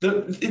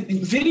 The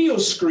video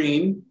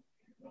screen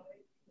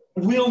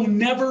will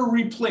never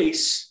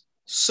replace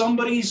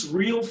somebody's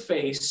real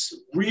face,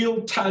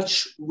 real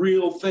touch,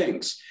 real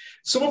things.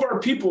 Some of our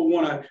people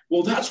want to,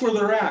 well, that's where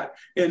they're at,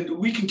 and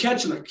we can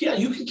catch them. Yeah,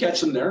 you can catch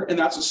them there, and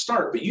that's a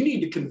start. But you need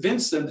to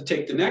convince them to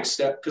take the next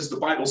step, because the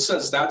Bible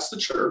says that's the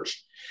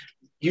church.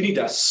 You need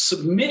to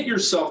submit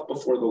yourself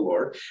before the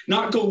Lord,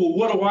 not go, well,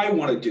 what do I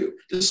want to do?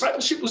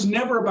 Discipleship was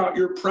never about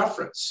your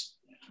preference.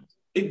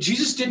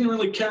 Jesus didn't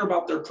really care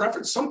about their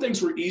preference. Some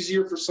things were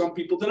easier for some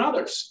people than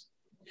others,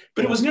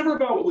 but it was never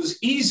about what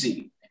was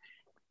easy.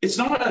 It's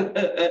not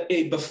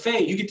a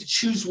buffet. You get to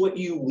choose what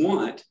you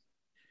want.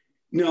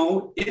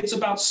 No, it's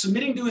about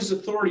submitting to his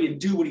authority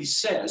and do what he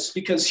says,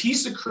 because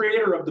he's the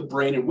creator of the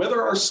brain. And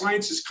whether our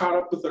science is caught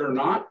up with it or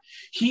not,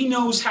 he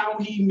knows how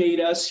he made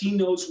us. He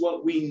knows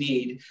what we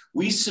need.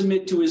 We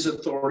submit to his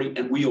authority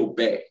and we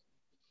obey.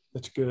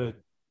 That's good.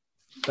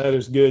 That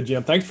is good,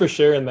 Jim. Thanks for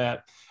sharing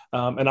that.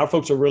 And our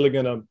folks are really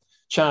going to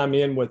chime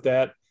in with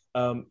that.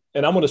 And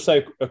I'm going to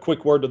say a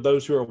quick word to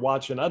those who are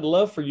watching. I'd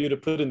love for you to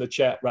put in the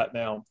chat right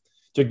now,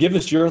 to give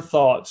us your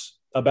thoughts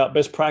about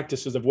best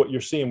practices of what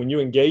you're seeing when you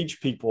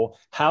engage people.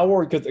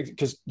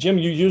 Because Jim,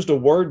 you used a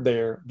word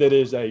there that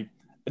is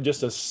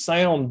just a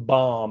sound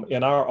bomb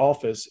in our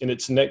office in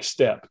its next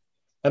step.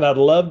 And I'd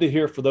love to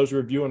hear, for those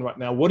reviewing right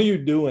now, what are you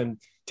doing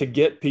to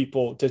get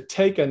people to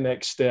take a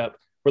next step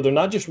where they're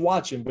not just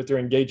watching, but they're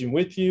engaging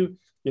with you,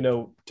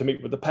 to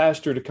meet with the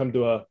pastor, to come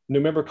to a new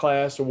member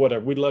class or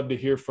whatever. We'd love to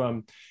hear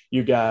from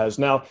you guys.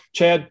 Now,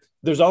 Chad,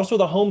 there's also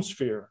the home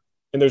sphere.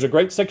 And there's a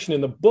great section in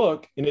the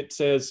book, and it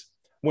says,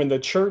 when the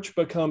church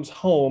becomes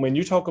home, and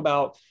you talk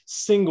about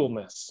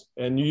singleness,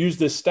 and you use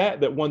this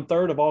stat that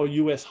 1/3 of all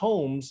U.S.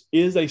 homes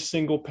is a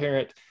single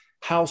parent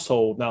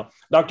household. Now,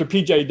 Dr.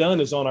 PJ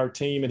Dunn is on our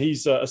team, and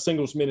he's a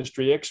singles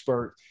ministry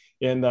expert.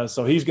 And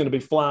so he's going to be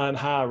flying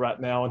high right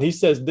now. And he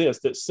says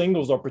that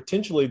singles are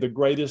potentially the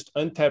greatest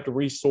untapped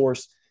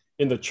resource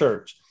in the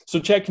church. So,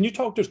 Chad, can you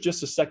talk to us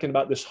just a second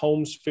about this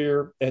home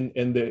sphere and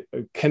the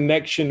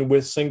connection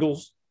with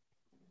singles?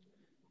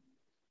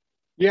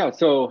 Yeah,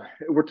 so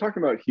we're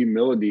talking about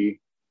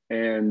humility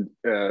and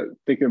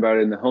thinking about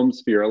it in the home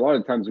sphere. A lot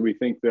of times we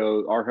think,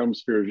 though, our home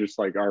sphere is just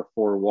like our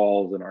four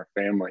walls and our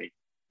family.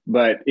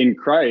 But in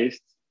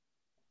Christ,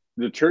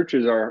 the church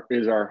is our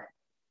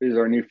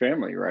new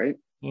family, right?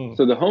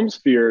 So the home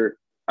sphere,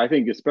 I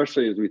think,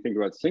 especially as we think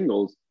about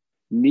singles,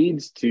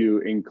 needs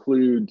to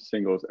include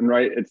singles. And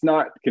right, it's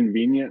not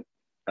convenient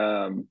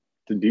to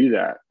do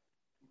that.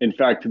 In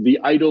fact, the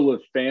idol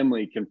of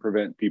family can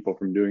prevent people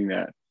from doing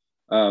that.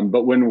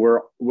 But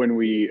when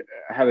we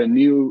have a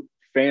new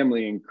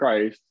family in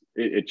Christ,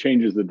 it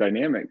changes the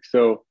dynamic.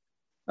 So,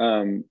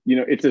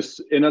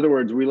 in other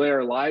words, we lay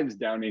our lives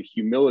down in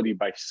humility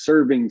by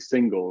serving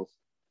singles,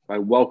 by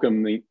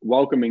welcoming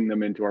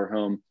them into our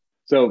home.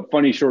 So,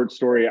 funny short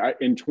story.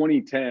 In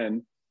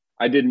 2010,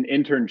 I did an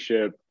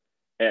internship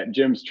at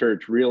Jim's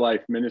church, Real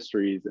Life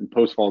Ministries, in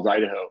Post Falls,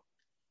 Idaho.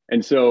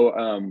 And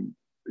so,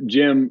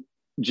 Jim,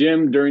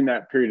 during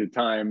that period of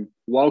time,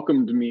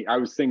 welcomed me. I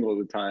was single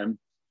at the time.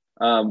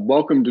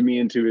 Welcomed me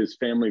into his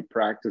family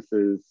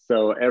practices.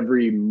 So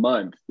every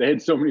month, they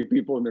had so many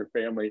people in their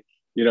family,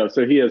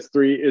 so he has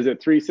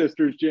three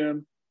sisters,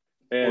 Jim?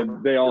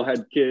 And they all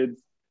had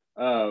kids,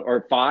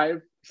 or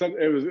five.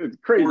 It's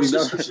crazy. 4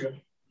 sisters.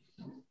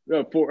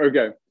 No, 4.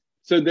 Okay.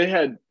 So they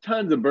had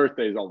tons of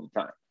birthdays all the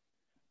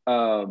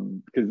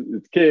time. Because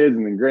it's kids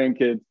and then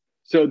grandkids.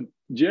 So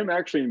Jim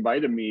actually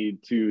invited me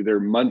to their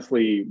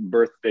monthly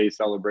birthday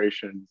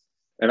celebrations.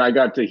 And I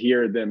got to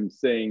hear them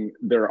sing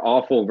their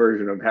awful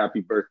version of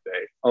Happy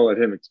Birthday. I'll let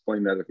him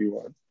explain that if he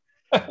wants.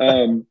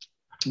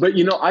 But,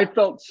 I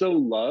felt so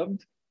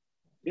loved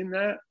in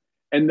that.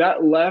 And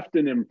that left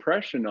an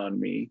impression on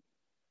me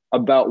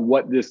about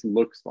what this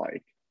looks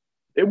like.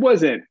 It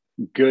wasn't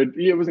good.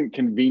 It wasn't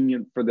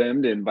convenient for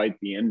them to invite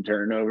the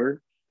intern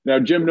over. Now,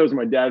 Jim knows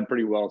my dad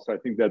pretty well. So I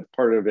think that's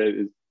part of it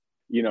is,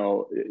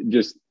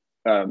 just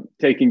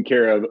taking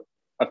care of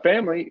a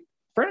family,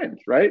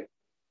 friends, right?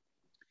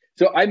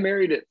 So I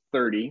married at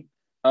 30.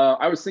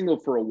 I was single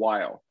for a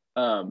while.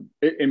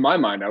 In my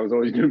mind, I was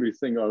always going to be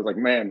single. I was like,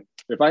 man,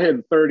 if I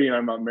hit 30 and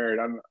I'm not married,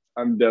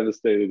 I'm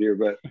devastated here.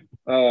 But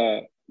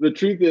the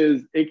truth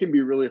is, it can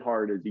be really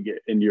hard as you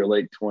get into your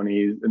late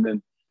 20s. And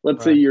then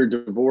let's say you're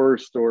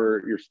divorced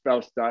or your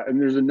spouse died.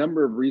 And there's a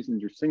number of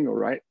reasons you're single,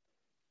 right?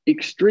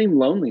 Extreme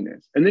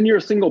loneliness. And then you're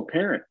a single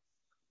parent.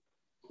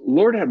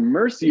 Lord have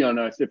mercy on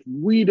us if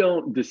we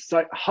don't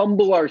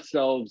humble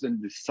ourselves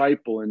and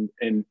disciple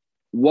and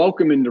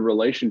welcome into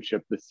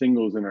relationship the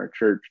singles in our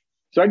church.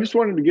 So I just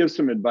wanted to give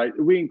some advice.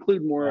 We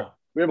include more. Wow.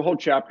 We have a whole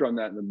chapter on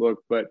that in the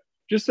book, but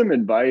just some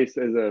advice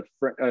as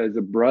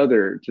a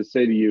brother to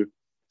say to you: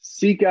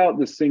 seek out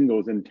the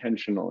singles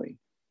intentionally,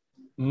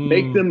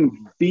 make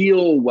them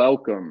feel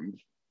welcomed,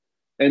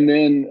 and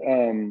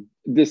then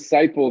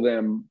disciple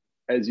them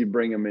as you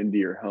bring them into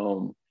your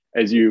home.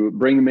 As you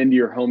bring them into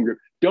your home group,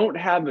 don't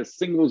have a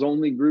singles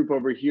only group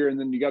over here, and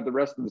then you got the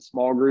rest of the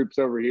small groups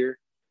over here.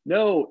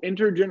 No,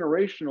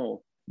 intergenerational.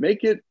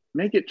 Make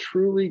it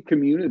truly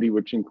community,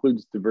 which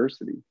includes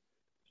diversity.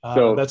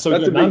 So that's so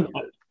good.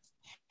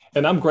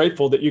 And I'm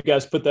grateful that you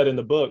guys put that in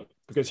the book,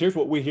 because here's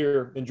what we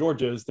hear in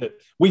Georgia is that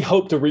we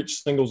hope to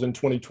reach singles in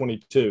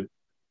 2022.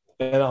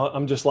 And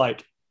I'm just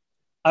like,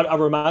 I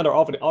remind our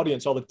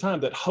audience all the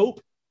time that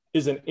hope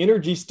is an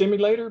energy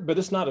stimulator, but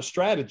it's not a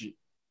strategy.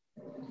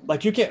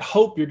 Like, you can't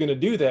hope you're going to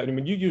do that. I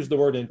mean, you use the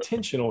word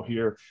intentional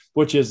here,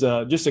 which is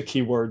just a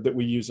key word that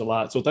we use a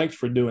lot. So thanks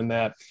for doing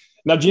that.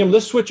 Now, Jim,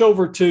 let's switch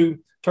over to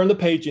turn the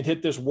page and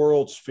hit this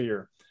world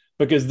sphere,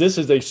 because this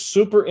is a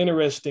super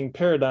interesting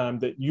paradigm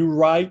that you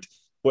write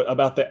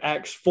about the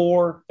Acts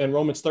 4 and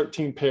Romans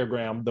 13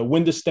 paradigm, the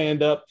when to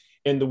stand up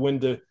and the when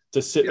to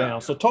sit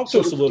down. So talk to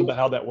us a little bit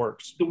how that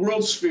works. The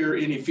world sphere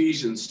in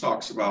Ephesians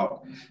talks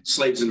about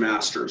slaves and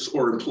masters,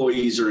 or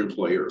employees or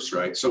employers,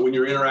 right? So when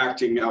you're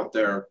interacting out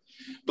there,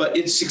 but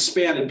it's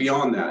expanded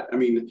beyond that. I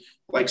mean,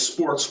 like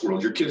sports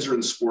world, your kids are in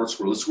the sports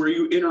world. It's where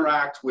you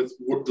interact with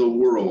the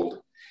world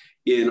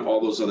in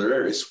all those other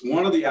areas.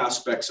 One of the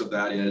aspects of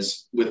that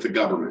is with the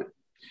government.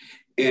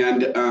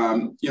 And,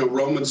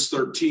 Romans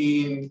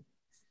 13,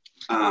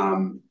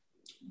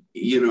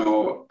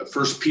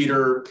 First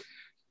Peter,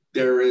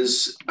 there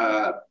is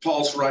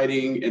Paul's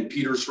writing and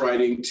Peter's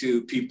writing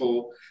to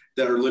people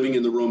that are living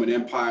in the Roman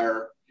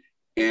Empire.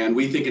 And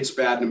we think it's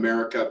bad in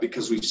America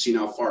because we've seen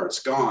how far it's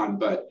gone.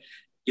 But,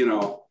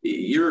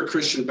 you're a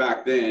Christian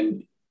back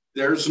then.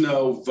 There's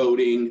no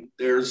voting.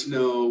 There's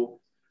no,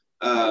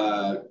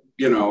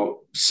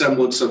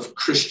 semblance of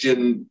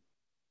Christian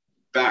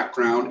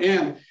background.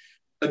 And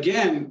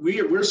again,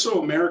 we're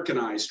so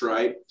Americanized,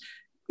 right?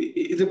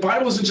 The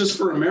Bible isn't just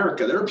for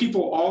America. There are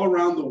people all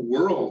around the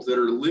world that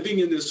are living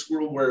in this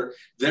world where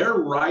their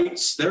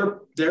rights,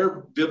 their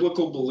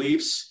biblical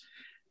beliefs,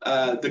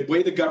 the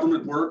way the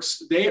government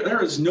works,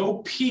 there is no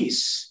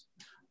piece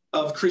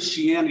of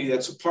Christianity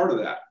that's a part of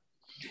that.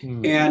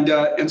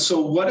 And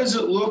so what does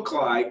it look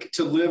like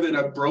to live in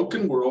a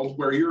broken world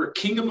where you're a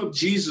kingdom of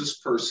Jesus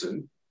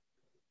person?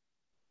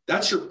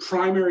 That's your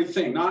primary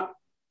thing, not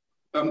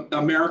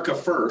America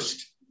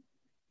first,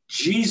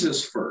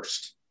 Jesus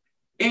first.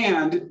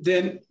 And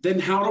then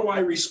how do I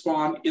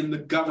respond in the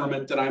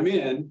government that I'm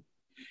in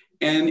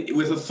and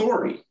with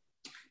authority?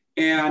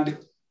 And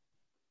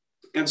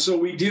so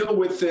we deal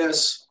with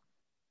this.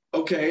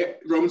 Okay,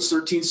 Romans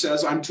 13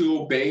 says I'm to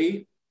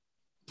obey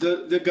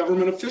the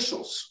government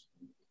officials,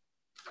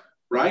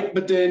 right?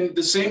 But then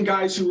the same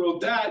guys who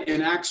wrote that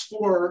in Acts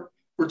 4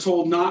 were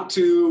told not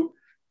to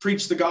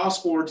preach the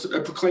gospel or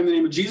to proclaim the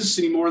name of Jesus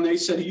anymore. And they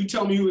said, you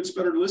tell me who it's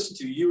better to listen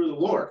to, you or the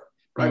Lord.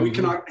 Right? Mm-hmm. We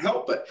cannot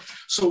help it.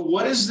 So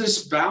what is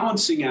this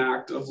balancing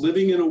act of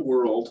living in a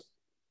world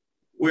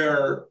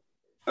where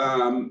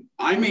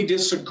I may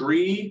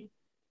disagree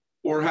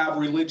or have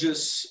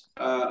religious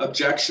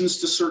objections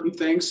to certain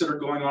things that are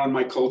going on in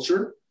my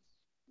culture?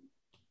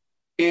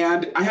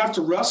 And I have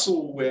to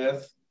wrestle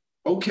with,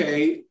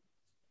 okay,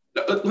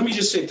 let me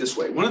just say it this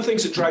way. One of the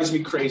things that drives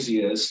me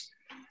crazy is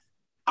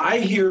I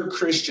hear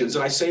Christians,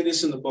 and I say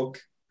this in the book,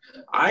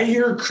 I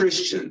hear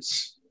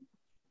Christians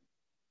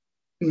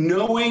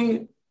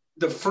knowing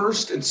the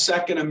First and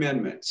Second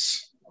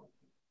Amendments.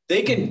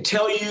 They can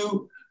tell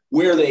you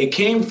where they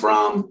came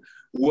from,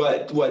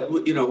 what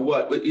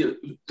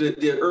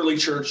the early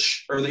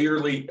church or the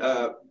early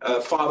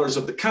fathers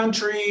of the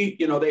country,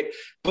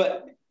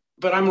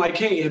 but I'm like,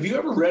 hey, have you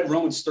ever read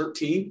Romans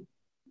 13?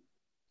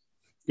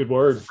 Good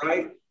word.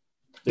 Right?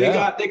 They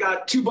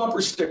got two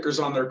bumper stickers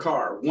on their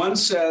car. One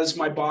says,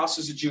 my boss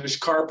is a Jewish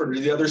carpenter.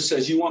 The other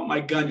says, you want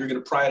my gun, you're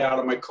going to pry it out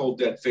of my cold,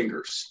 dead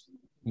fingers.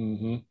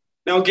 Mm-hmm.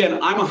 Now, again,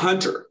 I'm a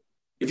hunter.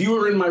 If you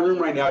were in my room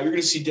right now, you're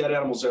going to see dead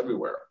animals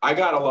everywhere. I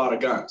got a lot of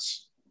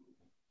guns.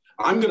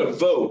 I'm going to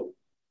vote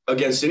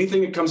against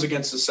anything that comes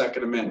against the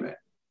Second Amendment,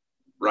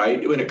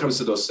 right? When it comes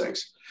to those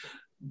things.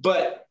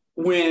 But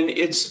when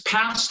it's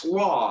passed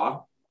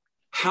law,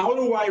 how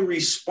do I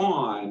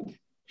respond?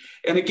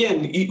 And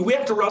again, we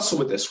have to wrestle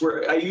with this.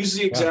 I use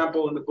the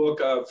example in the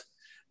book of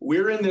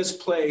we're in this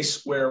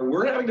place where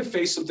we're having to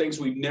face some things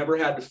we've never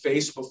had to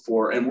face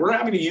before, and we're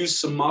having to use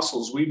some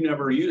muscles we've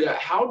never used.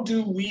 How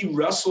do we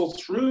wrestle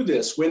through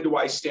this? When do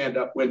I stand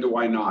up? When do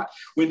I not?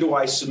 When do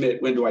I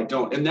submit? When do I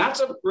don't? And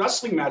that's a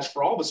wrestling match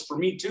for all of us, for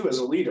me too, as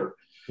a leader.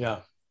 Yeah.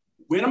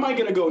 When am I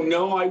going to go,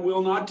 no, I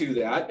will not do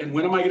that? And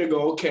when am I going to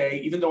go, okay,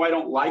 even though I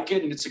don't like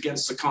it and it's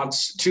against the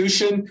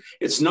Constitution,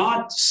 it's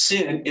not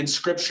sin in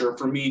Scripture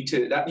for me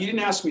to, you didn't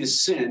ask me to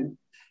sin.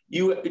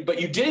 But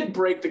you did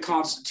break the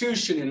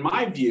Constitution, in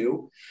my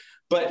view.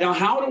 But now,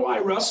 how do I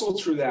wrestle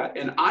through that?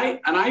 And I'm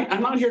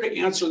not here to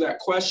answer that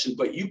question.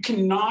 But you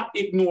cannot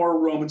ignore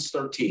Romans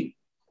 13.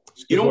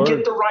 You don't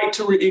get the right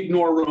to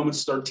ignore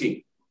Romans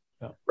 13,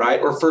 right?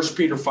 Or 1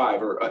 Peter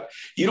 5. Or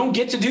you don't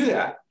get to do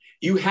that.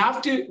 You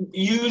have to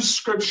use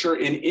Scripture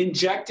and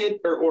inject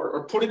it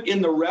or put it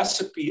in the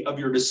recipe of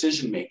your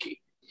decision making.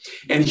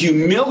 And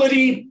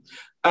humility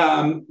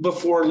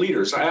before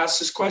leaders. I asked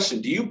this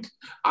question.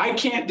 I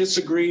can't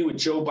disagree with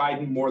Joe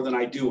Biden more than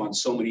I do on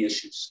so many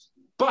issues,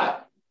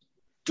 but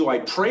do I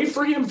pray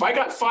for him? If I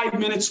got 5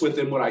 minutes with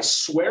him, would I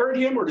swear at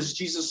him, or does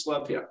Jesus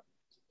love him?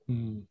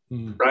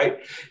 Mm-hmm. Right?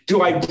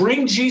 Do I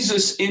bring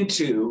Jesus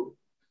into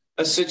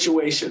a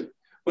situation?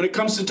 When it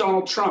comes to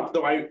Donald Trump,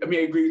 though I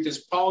may agree with his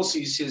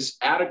policies, his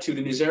attitude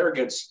and his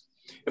arrogance,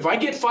 if I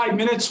get 5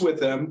 minutes with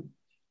him,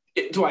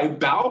 do I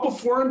bow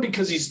before him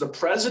because he's the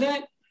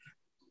president?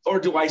 Or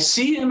do I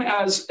see him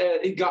as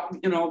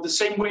the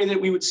same way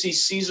that we would see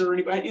Caesar or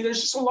anybody?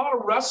 There's just a lot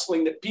of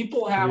wrestling that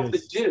people have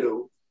to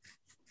do.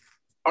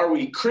 Are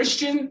we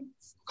Christian,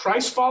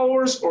 Christ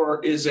followers,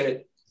 or is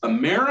it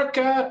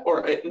America?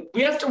 Or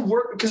we have to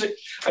work, because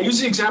I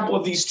use the example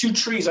of these two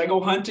trees. I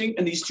go hunting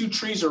and these two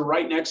trees are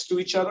right next to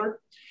each other.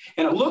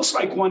 And it looks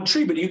like one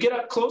tree, but you get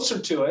up closer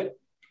to it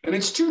and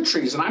it's two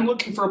trees. And I'm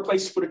looking for a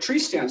place to put a tree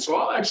stand. So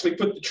I'll actually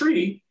put the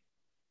tree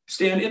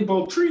stand in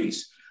both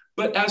trees.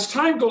 But as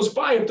time goes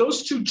by, if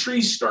those two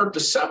trees start to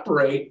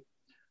separate,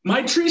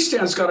 my tree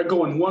stand's got to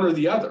go in one or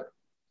the other.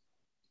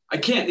 I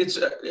can't,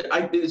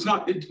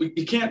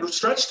 you can't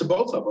stretch to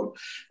both of them.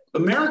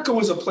 America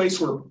was a place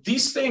where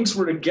these things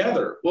were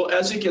together. Well,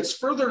 as it gets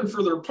further and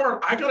further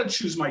apart, I got to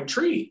choose my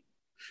tree.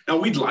 Now,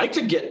 we'd like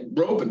to get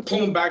rope and pull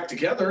them back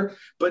together,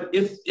 but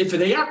if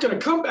they aren't going to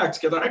come back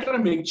together, I got to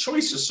make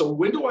choices. So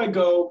when do I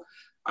go?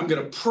 I'm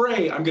going to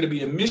pray. I'm going to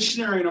be a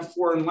missionary in a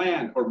foreign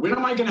land. Or how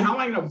am I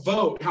going to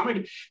vote?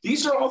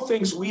 These are all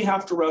things we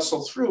have to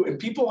wrestle through. And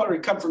people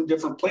already come from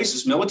different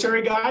places.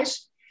 Military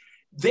guys,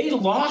 they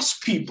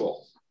lost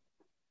people.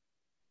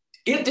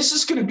 This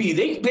is going to be,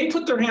 they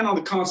put their hand on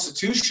the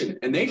Constitution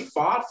and they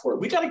fought for it.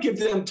 We got to give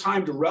them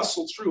time to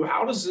wrestle through,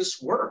 how does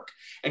this work,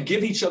 and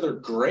give each other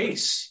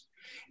grace.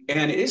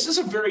 And this is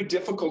a very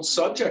difficult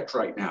subject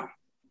right now.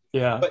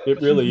 Yeah, but it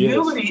really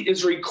humility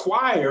is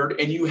required,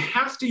 and you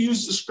have to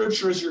use the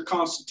scripture as your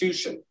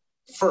constitution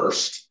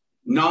first,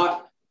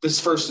 not the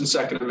First and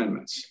Second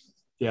Amendments.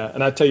 Yeah,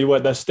 and I tell you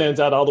what, that stands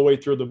out all the way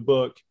through the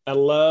book. I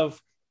love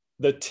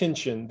the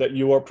tension that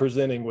you are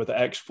presenting with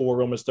Acts 4,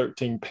 Romans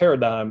 13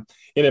 paradigm.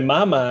 And in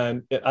my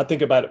mind, I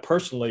think about it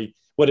personally,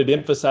 what it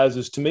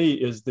emphasizes to me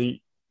is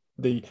the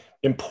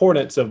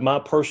importance of my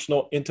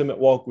personal intimate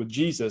walk with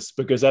Jesus,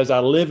 because as I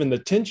live in the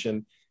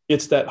tension,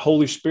 it's that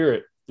Holy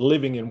Spirit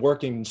living and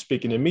working and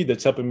speaking in me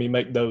that's helping me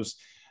make those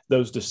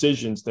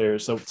decisions there.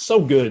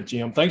 So good,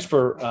 Jim. Thanks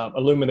for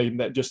illuminating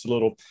that just a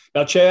little.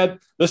 Now, Chad,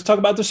 let's talk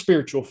about the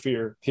spiritual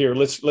fear here.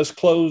 Let's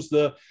close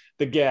the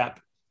gap.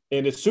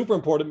 And it's super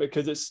important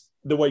because it's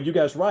the way you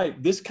guys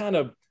write. This kind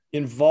of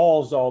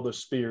involves all the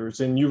spheres.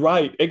 And you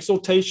write,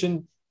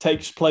 exaltation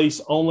takes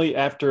place only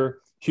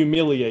after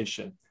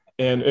humiliation.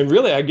 And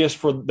really, I guess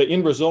for the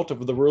end result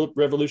of the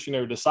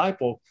revolutionary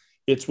disciple,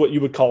 it's what you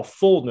would call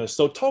fullness.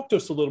 So talk to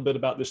us a little bit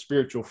about the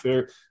spiritual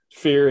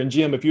fear. And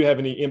Jim, if you have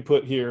any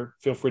input here,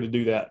 feel free to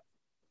do that.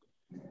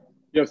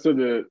 Yeah, so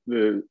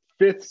the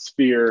fifth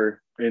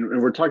sphere,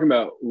 and we're talking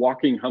about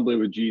walking humbly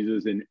with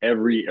Jesus in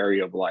every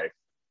area of life.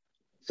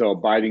 So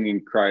abiding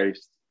in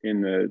Christ,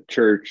 in the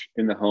church,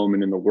 in the home,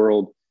 and in the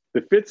world.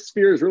 The fifth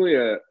sphere is really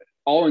a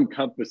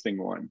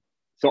all-encompassing one.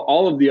 So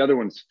all of the other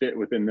ones fit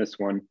within this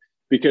one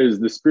because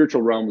the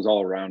spiritual realm is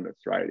all around us,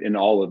 right? In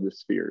all of the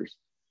spheres.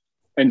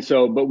 And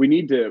so, but we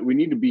need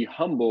to be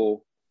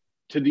humble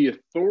to the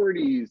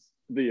authority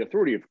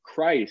of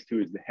Christ,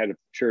 who is the head of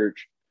the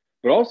church.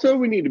 But also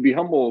we need to be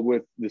humble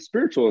with the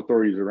spiritual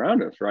authorities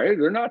around us, right?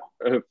 They're not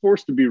a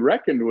force to be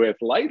reckoned with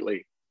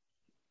lightly.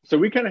 So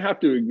we kind of have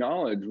to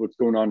acknowledge what's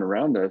going on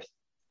around us.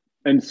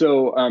 And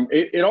so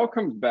it all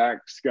comes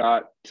back,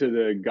 Scott, to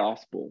the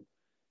gospel.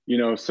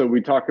 So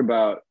we talk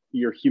about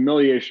your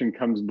humiliation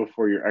comes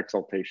before your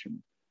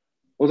exaltation.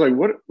 I was like,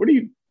 what are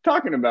you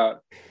talking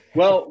about?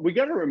 Well, we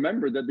got to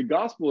remember that the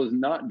gospel is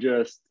not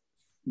just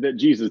that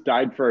Jesus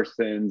died for our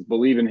sins,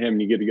 believe in him,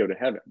 and you get to go to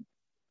heaven.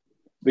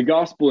 The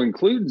gospel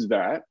includes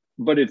that,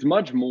 but it's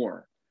much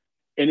more.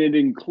 And it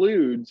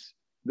includes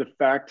the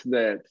fact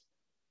that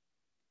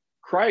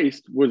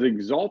Christ was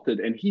exalted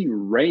and he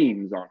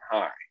reigns on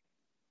high.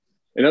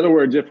 In other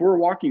words, if we're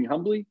walking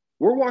humbly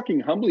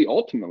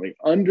ultimately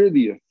under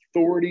the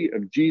authority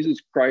of Jesus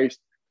Christ,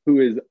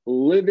 who is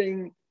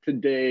living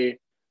today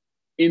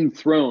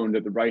enthroned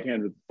at the right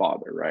hand of the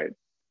Father, right?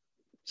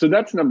 So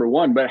that's number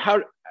one. But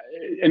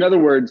in other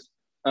words,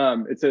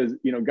 it says,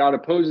 God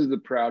opposes the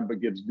proud,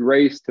 but gives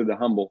grace to the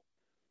humble.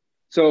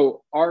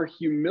 So our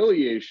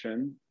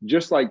humiliation,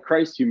 just like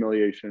Christ's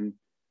humiliation,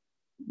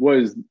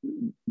 was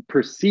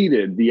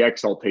preceded the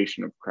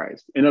exaltation of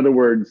Christ. In other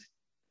words,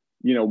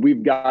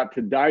 we've got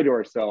to die to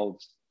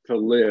ourselves to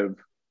live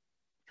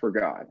for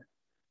God.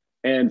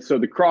 And so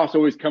the cross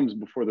always comes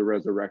before the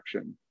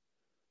resurrection.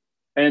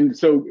 And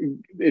so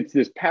it's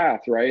this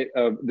path, right,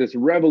 of this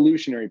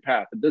revolutionary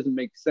path. It doesn't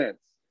make sense.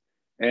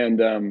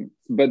 And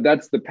but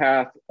that's the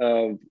path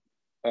of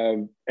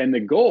and the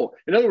goal.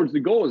 In other words, the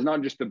goal is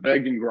not just to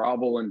beg and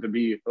grovel and to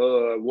be,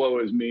 woe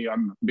is me,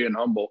 I'm being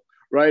humble,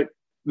 right?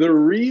 The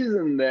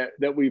reason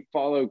that we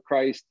follow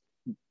Christ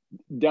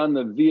down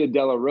the Via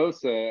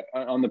Dolorosa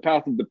on the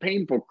path of the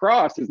painful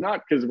cross is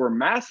not because we're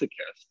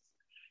masochists.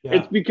 Yeah.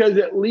 It's because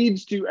it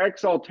leads to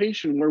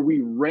exaltation where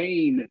we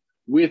reign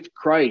with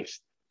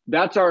Christ.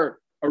 That's our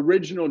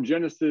original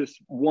Genesis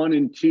 1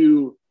 and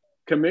 2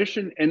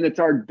 commission, and it's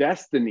our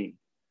destiny,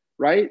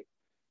 right?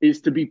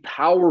 Is to be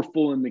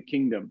powerful in the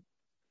kingdom.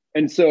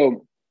 And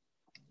so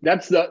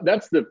that's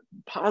the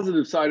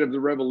positive side of the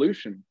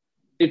revolution.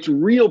 It's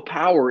real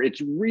power,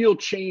 it's real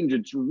change,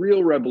 it's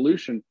real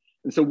revolution.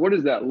 And so what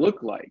does that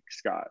look like,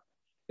 Scott?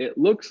 It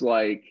looks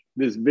like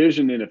this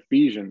vision in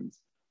Ephesians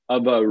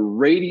of a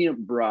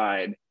radiant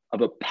bride,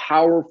 of a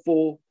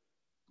powerful,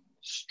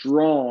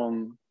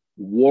 strong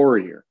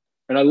warrior.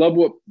 And I love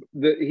what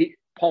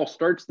Paul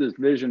starts this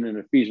vision in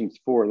Ephesians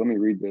 4. Let me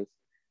read this.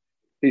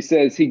 He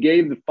says, he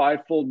gave the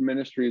fivefold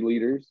ministry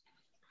leaders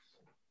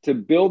to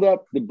build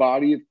up the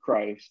body of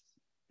Christ.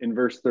 In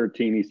verse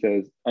 13, he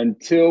says,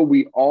 until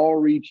we all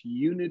reach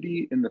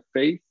unity in the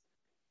faith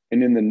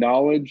and in the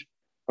knowledge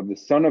of the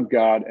Son of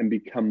God and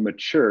become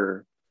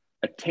mature,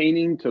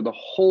 attaining to the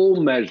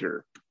whole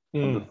measure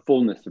of the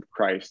fullness of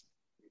Christ.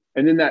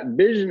 And then that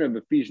vision of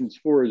Ephesians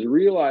 4 is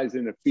realized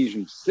in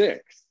Ephesians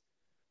 6,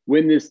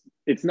 when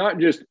it's not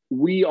just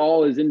we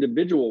all as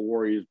individual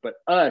warriors, but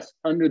us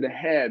under the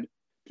head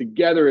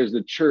together as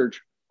the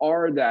church,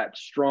 are that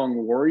strong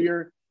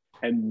warrior.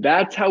 And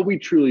that's how we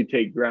truly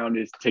take ground,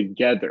 is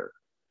together.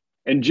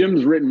 And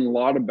Jim's written a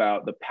lot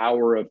about the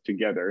power of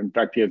together. In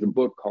fact, he has a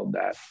book called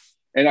that.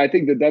 And I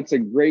think that that's a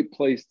great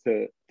place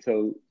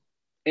to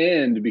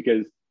end,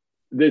 because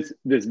this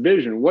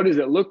vision, what does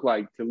it look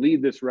like to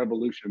lead this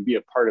revolution and be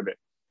a part of it?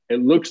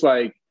 It looks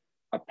like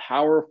a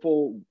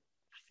powerful,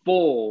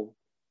 full,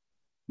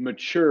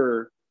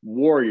 mature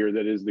warrior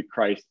that is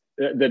Christ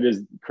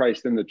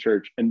in the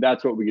church. And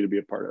that's what we get to be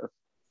a part of.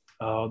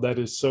 Oh, that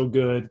is so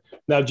good.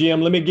 Now,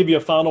 Jim, let me give you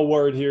a final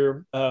word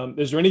here.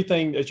 Is there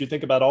anything, as you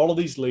think about all of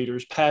these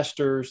leaders,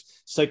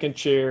 pastors, second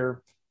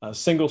chair,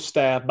 single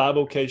staff,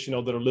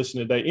 bivocational that are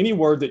listening today, any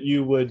word that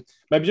you would,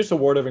 maybe just a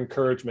word of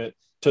encouragement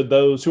to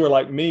those who are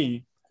like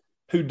me,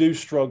 who do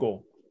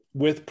struggle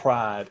with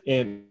pride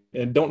and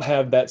don't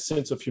have that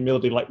sense of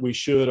humility like we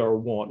should or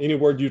want? Any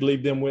word you'd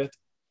leave them with?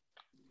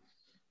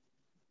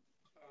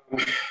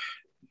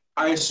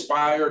 I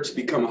aspire to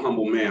become a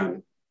humble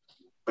man,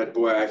 but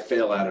boy, I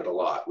fail at it a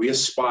lot. We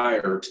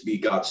aspire to be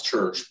God's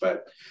church,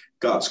 but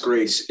God's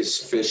grace is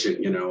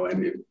sufficient,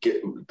 and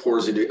it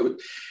pours into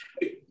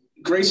it.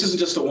 Grace isn't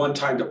just a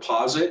one-time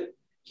deposit.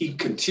 He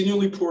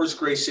continually pours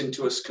grace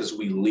into us because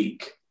we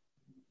leak,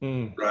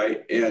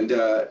 right?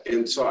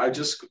 And so I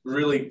just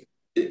really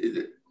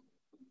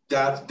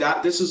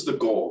that this is the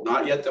goal.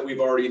 Not yet that we've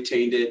already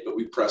attained it, but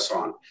we press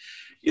on.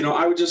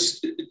 I would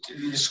just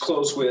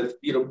close with,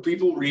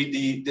 people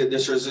read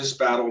there's this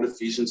battle in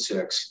Ephesians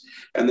 6,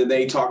 and then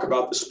they talk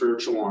about the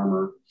spiritual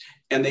armor,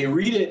 and they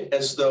read it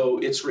as though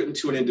it's written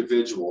to an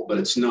individual, but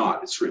it's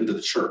not. It's written to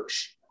the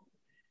church.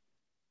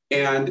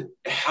 And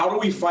how do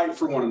we fight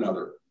for one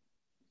another?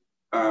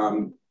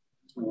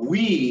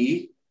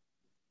 We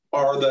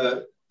are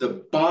the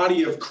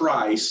body of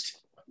Christ.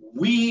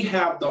 We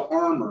have the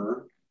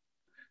armor.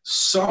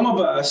 Some of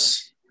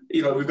us,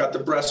 we've got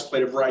the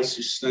breastplate of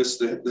righteousness,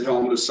 the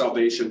helmet of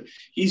salvation.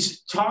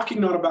 He's talking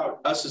not about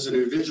us as an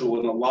individual.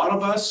 And a lot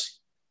of us,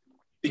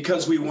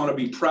 because we want to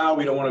be proud,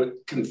 we don't want to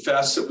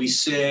confess that we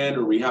sin,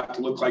 or we have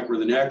to look like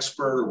we're the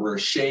expert, or we're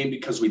ashamed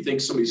because we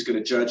think somebody's going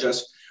to judge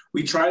us.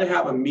 We try to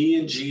have a me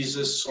and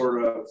Jesus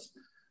sort of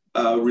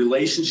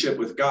relationship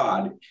with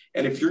God.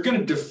 And if you're going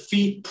to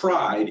defeat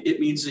pride, it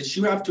means that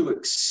you have to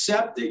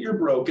accept that you're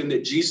broken,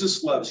 that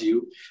Jesus loves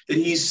you, that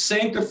he's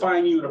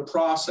sanctifying you in a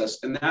process.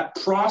 And that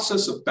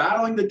process of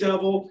battling the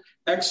devil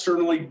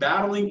externally,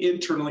 battling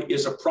internally,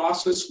 is a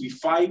process we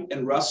fight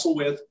and wrestle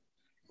with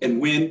and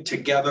win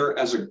together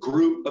as a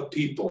group of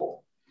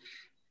people.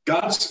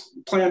 God's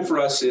plan for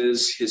us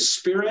is his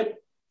spirit,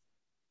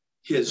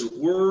 his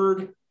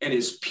word, and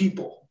his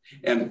people.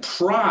 And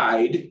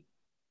pride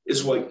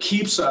is what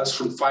keeps us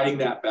from fighting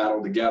that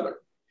battle together.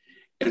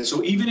 And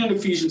so even in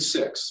Ephesians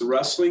 6, the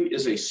wrestling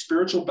is a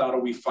spiritual battle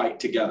we fight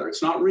together.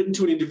 It's not written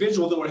to an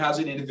individual, though it has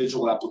an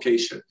individual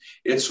application.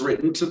 It's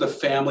written to the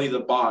family, the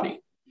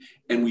body.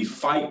 And we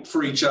fight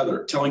for each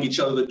other, telling each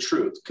other the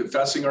truth,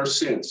 confessing our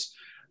sins,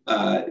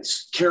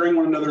 carrying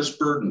one another's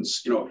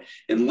burdens.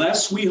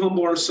 Unless we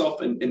humble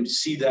ourselves and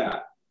see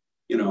that,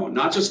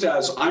 not just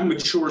as I'm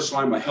mature, so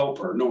I'm a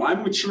helper. No,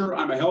 I'm mature,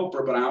 I'm a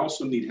helper, but I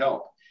also need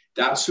help.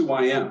 That's who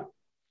I am.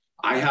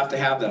 I have to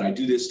have that. I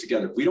do this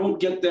together. If we don't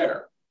get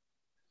there,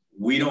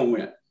 we don't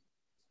win.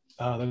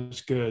 Oh,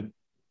 that's good.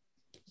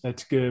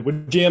 That's good.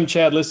 Well, Jim,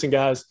 Chad, listen,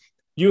 guys,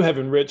 you have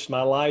enriched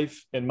my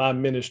life and my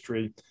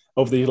ministry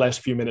over the last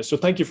few minutes. So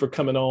thank you for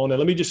coming on. And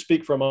let me just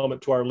speak for a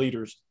moment to our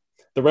leaders.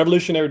 The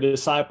revolutionary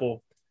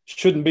disciple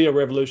shouldn't be a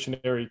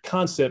revolutionary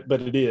concept,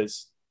 but it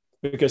is,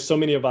 because so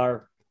many of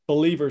our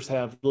believers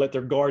have let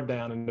their guard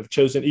down and have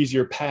chosen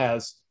easier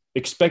paths,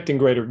 expecting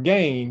greater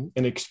gain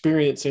and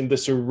experiencing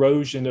this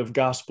erosion of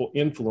gospel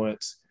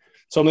influence.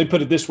 So let me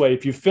put it this way.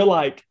 If you feel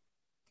like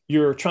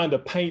you're trying to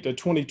paint a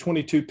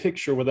 2022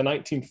 picture with a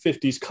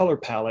 1950s color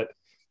palette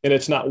and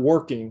it's not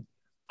working,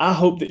 I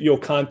hope that you'll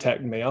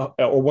contact me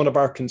or one of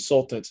our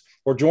consultants,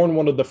 or join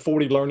one of the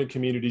 40 learning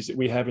communities that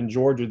we have in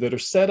Georgia that are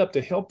set up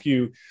to help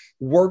you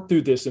work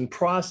through this and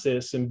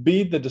process and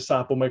be the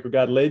disciple maker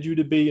God led you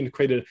to be, and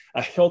create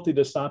a healthy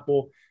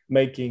disciple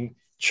making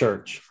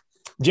church.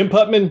 Jim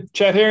Putman,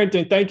 Chad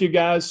Harrington, thank you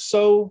guys.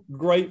 So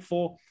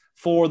grateful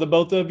for the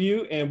both of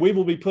you. And we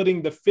will be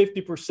putting the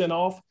 50%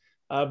 off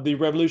of the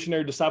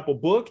Revolutionary Disciple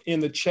book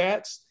in the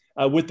chats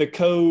with the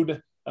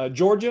code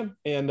Georgia,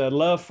 and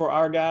love for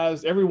our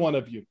guys, every one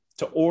of you,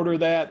 to order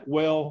that.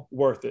 Well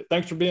worth it.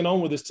 Thanks for being on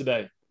with us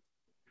today.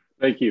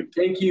 Thank you.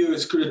 Thank you.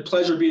 It's a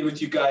pleasure being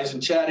with you guys.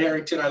 And Chad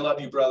Harrington, I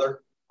love you, brother.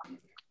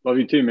 Love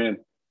you too, man.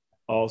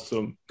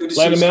 Awesome. Good to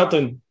Lana see you,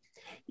 Melton.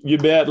 You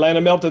bet.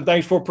 Lana Melton,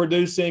 thanks for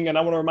producing. And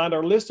I want to remind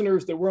our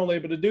listeners that we're only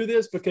able to do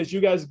this because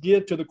you guys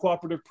give to the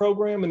cooperative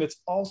program, and it's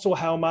also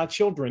how my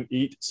children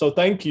eat. So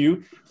thank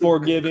you for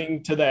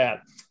giving to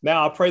that.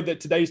 Now, I pray that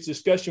today's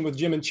discussion with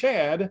Jim and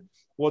Chad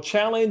will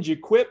challenge,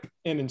 equip,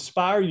 and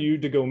inspire you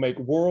to go make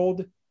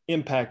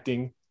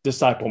world-impacting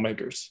disciple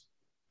makers.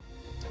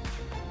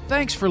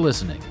 Thanks for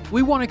listening.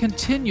 We want to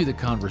continue the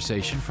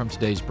conversation from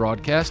today's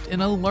broadcast in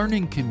a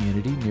learning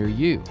community near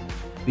you.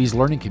 These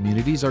learning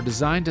communities are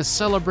designed to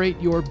celebrate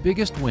your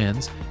biggest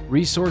wins,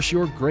 resource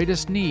your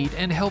greatest need,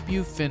 and help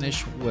you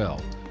finish well.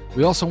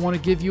 We also want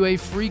to give you a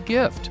free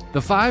gift,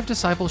 the 5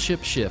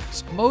 discipleship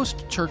shifts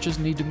most churches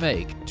need to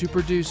make to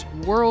produce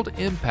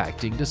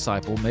world-impacting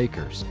disciple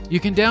makers. You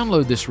can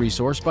download this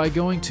resource by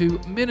going to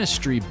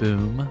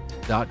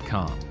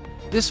ministryboom.com.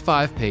 This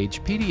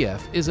 5-page PDF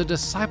is a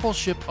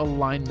discipleship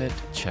alignment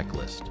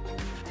checklist.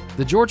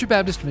 The Georgia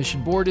Baptist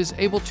Mission Board is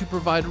able to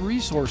provide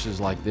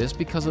resources like this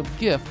because of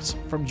gifts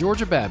from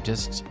Georgia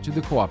Baptists to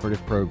the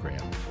cooperative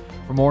program.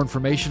 For more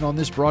information on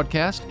this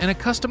broadcast and a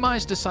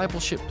customized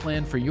discipleship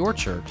plan for your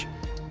church,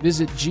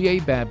 visit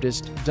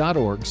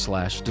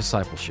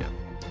gabaptist.org/discipleship.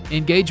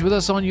 Engage with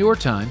us on your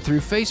time through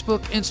Facebook,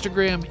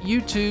 Instagram,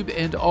 YouTube,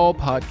 and all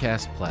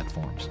podcast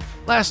platforms.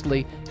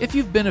 Lastly, if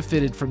you've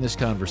benefited from this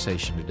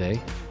conversation today,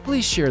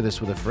 please share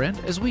this with a friend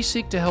as we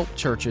seek to help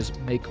churches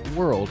make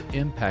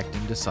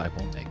world-impacting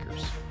disciple makers.